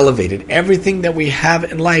could be elevated. Everything that we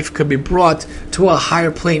have in life could be brought to a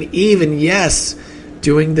higher plane. Even, yes,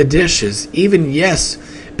 doing the dishes. Even, yes,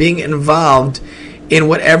 being involved in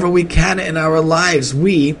whatever we can in our lives.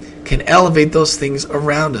 We can elevate those things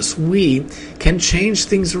around us. We can change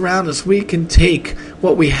things around us. We can take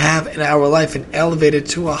what we have in our life and elevate it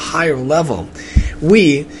to a higher level.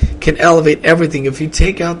 We can elevate everything. If you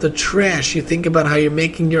take out the trash, you think about how you're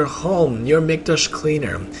making your home, your mikdash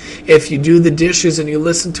cleaner. If you do the dishes and you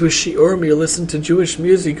listen to a shiurim, you listen to Jewish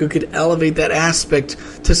music, you could elevate that aspect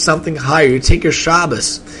to something higher. You take your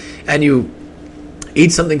Shabbos and you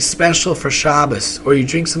eat something special for Shabbos, or you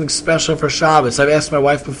drink something special for Shabbos. I've asked my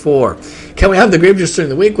wife before, can we have the grape juice during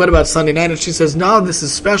the week? What about Sunday night? And she says, no, this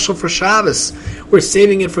is special for Shabbos. We're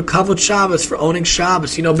saving it for Kavod Shabbos, for owning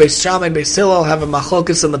Shabbos. You know, Beis Shammai and Beis Hillel have a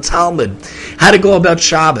machlokas in the Talmud, how to go about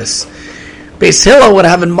Shabbos. Beis Hillel would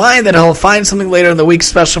have in mind that he'll find something later in the week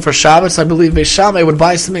special for Shabbos. I believe Beis Shammai would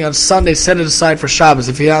buy something on Sunday, set it aside for Shabbos.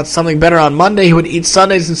 If he had something better on Monday, he would eat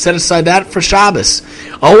Sundays and set aside that for Shabbos.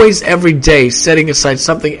 Always, every day, setting aside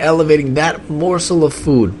something, elevating that morsel of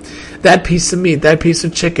food, that piece of meat, that piece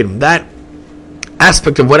of chicken, that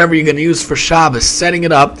aspect of whatever you're going to use for Shabbos, setting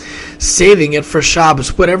it up, saving it for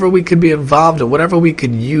Shabbos, whatever we could be involved in, whatever we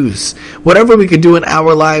could use, whatever we could do in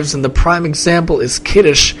our lives, and the prime example is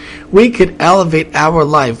Kiddush. We could elevate our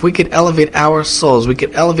life, we could elevate our souls, we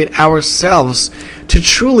could elevate ourselves to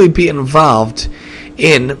truly be involved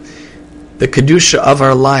in the Kedusha of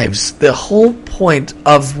our lives. The whole point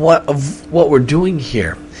of what we're doing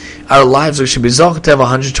here, our lives, we should be zocheh to have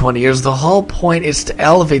 120 years. The whole point is to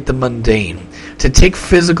elevate the mundane, to take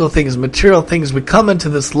physical things, material things. We come into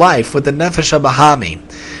this life with the nefesh habahami,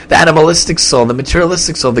 the animalistic soul, the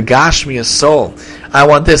materialistic soul, the gashmiya soul. I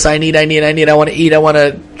want this, I need, I want to eat, I want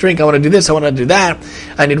to drink, I want to do this, I want to do that.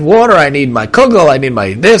 I need water, I need my kugel, I need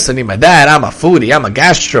my this, I need my that. I'm a foodie, I'm a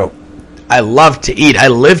gastro. I love to eat, I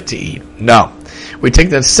live to eat. No. We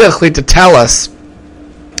take that sichli to tell us,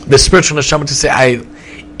 the spiritual neshama to say, I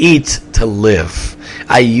eat to live.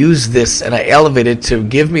 I use this and I elevate it to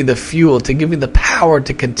give me the fuel, to give me the power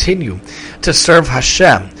to continue to serve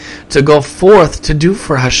Hashem, to go forth to do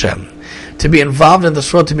for Hashem, to be involved in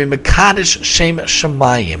this world, to be Mekadesh Shem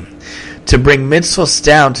Shemayim, to bring mitzvahs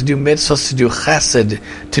down, to do mitzvahs, to do chesed,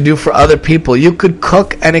 to do for other people. You could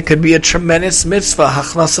cook and it could be a tremendous mitzvah,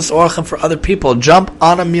 hachnasas orchem, for other people. Jump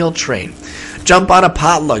on a meal train, jump on a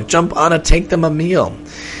potluck, jump on a take them a meal.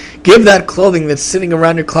 Give that clothing that's sitting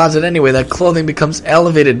around your closet anyway. That clothing becomes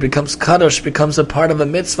elevated, becomes kadosh, becomes a part of a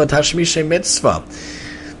mitzvah, tashmishe mitzvah.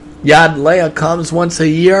 Yad Leah comes once a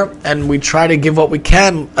year, and we try to give what we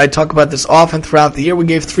can. I talk about this often throughout the year. We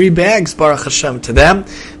gave 3 bags, Baruch Hashem, to them.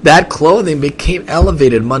 That clothing became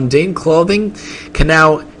elevated. Mundane clothing can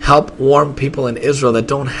now help warm people in Israel that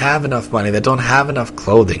don't have enough money, that don't have enough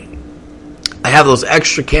clothing. I have those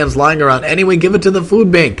extra cans lying around. Anyway, give it to the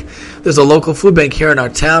food bank. There's a local food bank here in our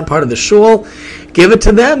town, part of the shul. Give it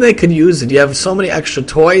to them. They could use it. You have so many extra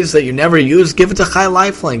toys that you never use. Give it to Chai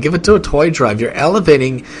Lifeline. Give it to a toy drive. You're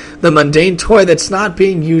elevating the mundane toy that's not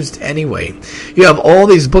being used anyway. You have all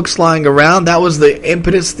these books lying around. That was the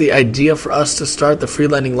impetus, the idea for us to start the Free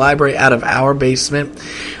Lending Library out of our basement.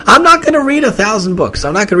 I'm not going to read 1,000 books.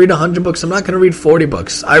 I'm not going to read 100 books. I'm not going to read 40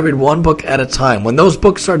 books. I read one book at a time. When those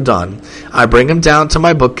books are done, I bring them down to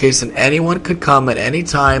my bookcase, and anyone could come at any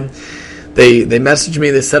time. They message me,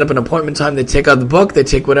 they set up an appointment time, they take out the book, they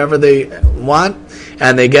take whatever they want,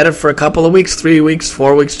 and they get it for a couple of weeks, 3 weeks,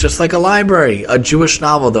 4 weeks, just like a library. A Jewish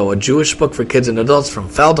novel, though, a Jewish book for kids and adults from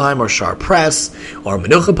Feldheim or Shar Press or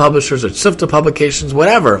Menucha Publishers or Tzufta Publications,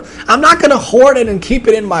 whatever. I'm not going to hoard it and keep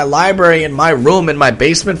it in my library, in my room, in my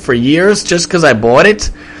basement for years just because I bought it.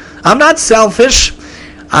 I'm not selfish.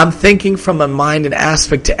 I'm thinking from a mind and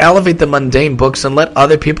aspect to elevate the mundane books and let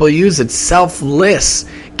other people use it. Selfless.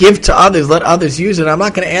 Give to others. Let others use it. I'm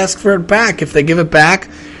not going to ask for it back. If they give it back,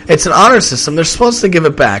 it's an honor system. They're supposed to give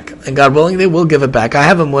it back. And God willing, they will give it back. I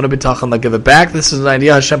have a munah b'tachon, they'll give it back. This is an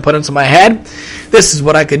idea Hashem put into my head. This is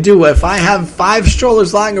what I could do. If I have 5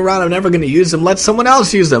 strollers lying around, I'm never going to use them. Let someone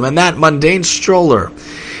else use them. And that mundane stroller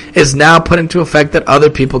is now put into effect that other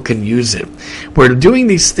people can use it. We're doing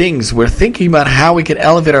these things. We're thinking about how we can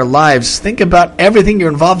elevate our lives. Think about everything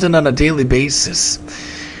you're involved in on a daily basis.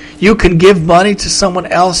 You can give money to someone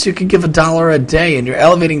else. You can give $1 a day, and you're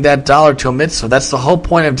elevating that dollar to a mitzvah. That's the whole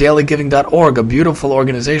point of dailygiving.org, a beautiful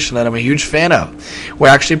organization that I'm a huge fan of. We're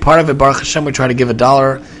actually part of it. Baruch Hashem, we try to give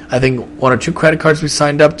 $1. I think 1 or 2 credit cards we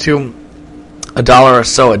signed up to, $1 or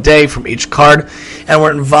so a day from each card, and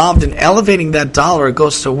we're involved in elevating that dollar. It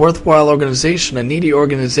goes to a worthwhile organization, a needy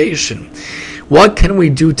organization. What can we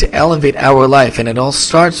do to elevate our life? And it all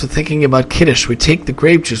starts with thinking about Kiddush. We take the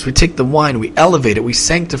grape juice, we take the wine, we elevate it, we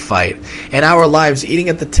sanctify it. In our lives, eating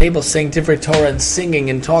at the table, saying different Torah and singing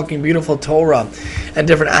and talking beautiful Torah and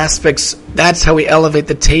different aspects, that's how we elevate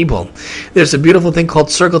the table. There's a beautiful thing called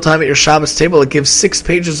Circle Time at your Shabbos table. It gives 6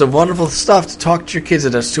 pages of wonderful stuff to talk to your kids.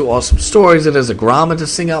 It has 2 awesome stories. It has a grama to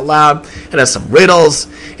sing out loud. It has some riddles.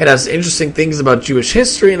 It has interesting things about Jewish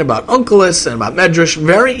history and about Onkelos and about Medrash.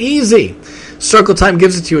 Very easy. Circle Time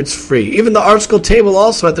gives it to you. It's free. Even the Art School table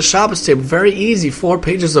also at the Shabbos table. Very easy. 4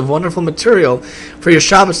 pages of wonderful material for your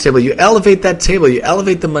Shabbos table. You elevate that table. You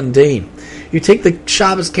elevate the mundane. You take the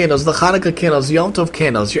Shabbos candles, the Hanukkah candles, Yom Tov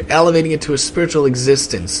candles. You're elevating it to a spiritual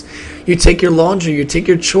existence. You take your laundry. You take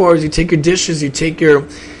your chores. You take your dishes. You take your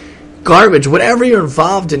garbage, whatever you're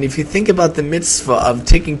involved in. If you think about the mitzvah of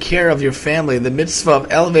taking care of your family, the mitzvah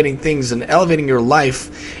of elevating things and elevating your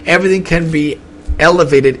life, everything can be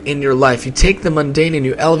elevated in your life. You take the mundane and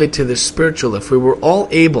you elevate to the spiritual. If we were all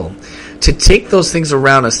able to take those things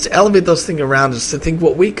around us, to elevate those things around us, to think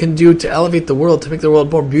what we can do to elevate the world, to make the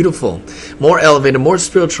world more beautiful, more elevated, more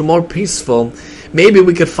spiritual, more peaceful, maybe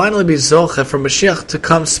we could finally be zocheh for Mashiach to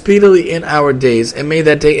come speedily in our days, and may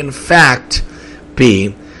that day in fact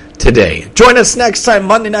be today. Join us next time,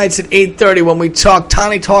 Monday nights at 8:30, when we talk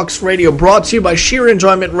Tani Talks Radio, brought to you by Sheer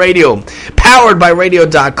Enjoyment Radio, powered by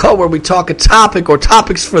Radio.co, where we talk a topic or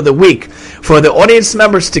topics for the week for the audience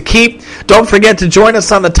members to keep. Don't forget to join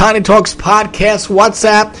us on the Tani Talks Podcast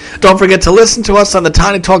WhatsApp. Don't forget to listen to us on the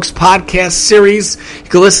Tani Talks Podcast series. You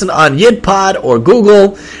can listen on YidPod or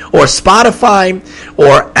Google or Spotify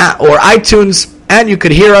or iTunes, and you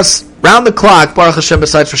could hear us round the clock, Baruch Hashem,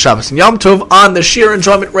 besides for Shabbos and Yom Tov, on the Sheer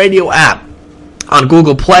Enjoyment Radio app, on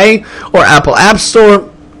Google Play or Apple App Store.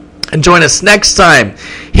 And join us next time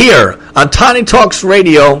here on Tani Talks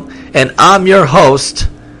Radio, and I'm your host,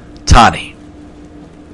 Tani.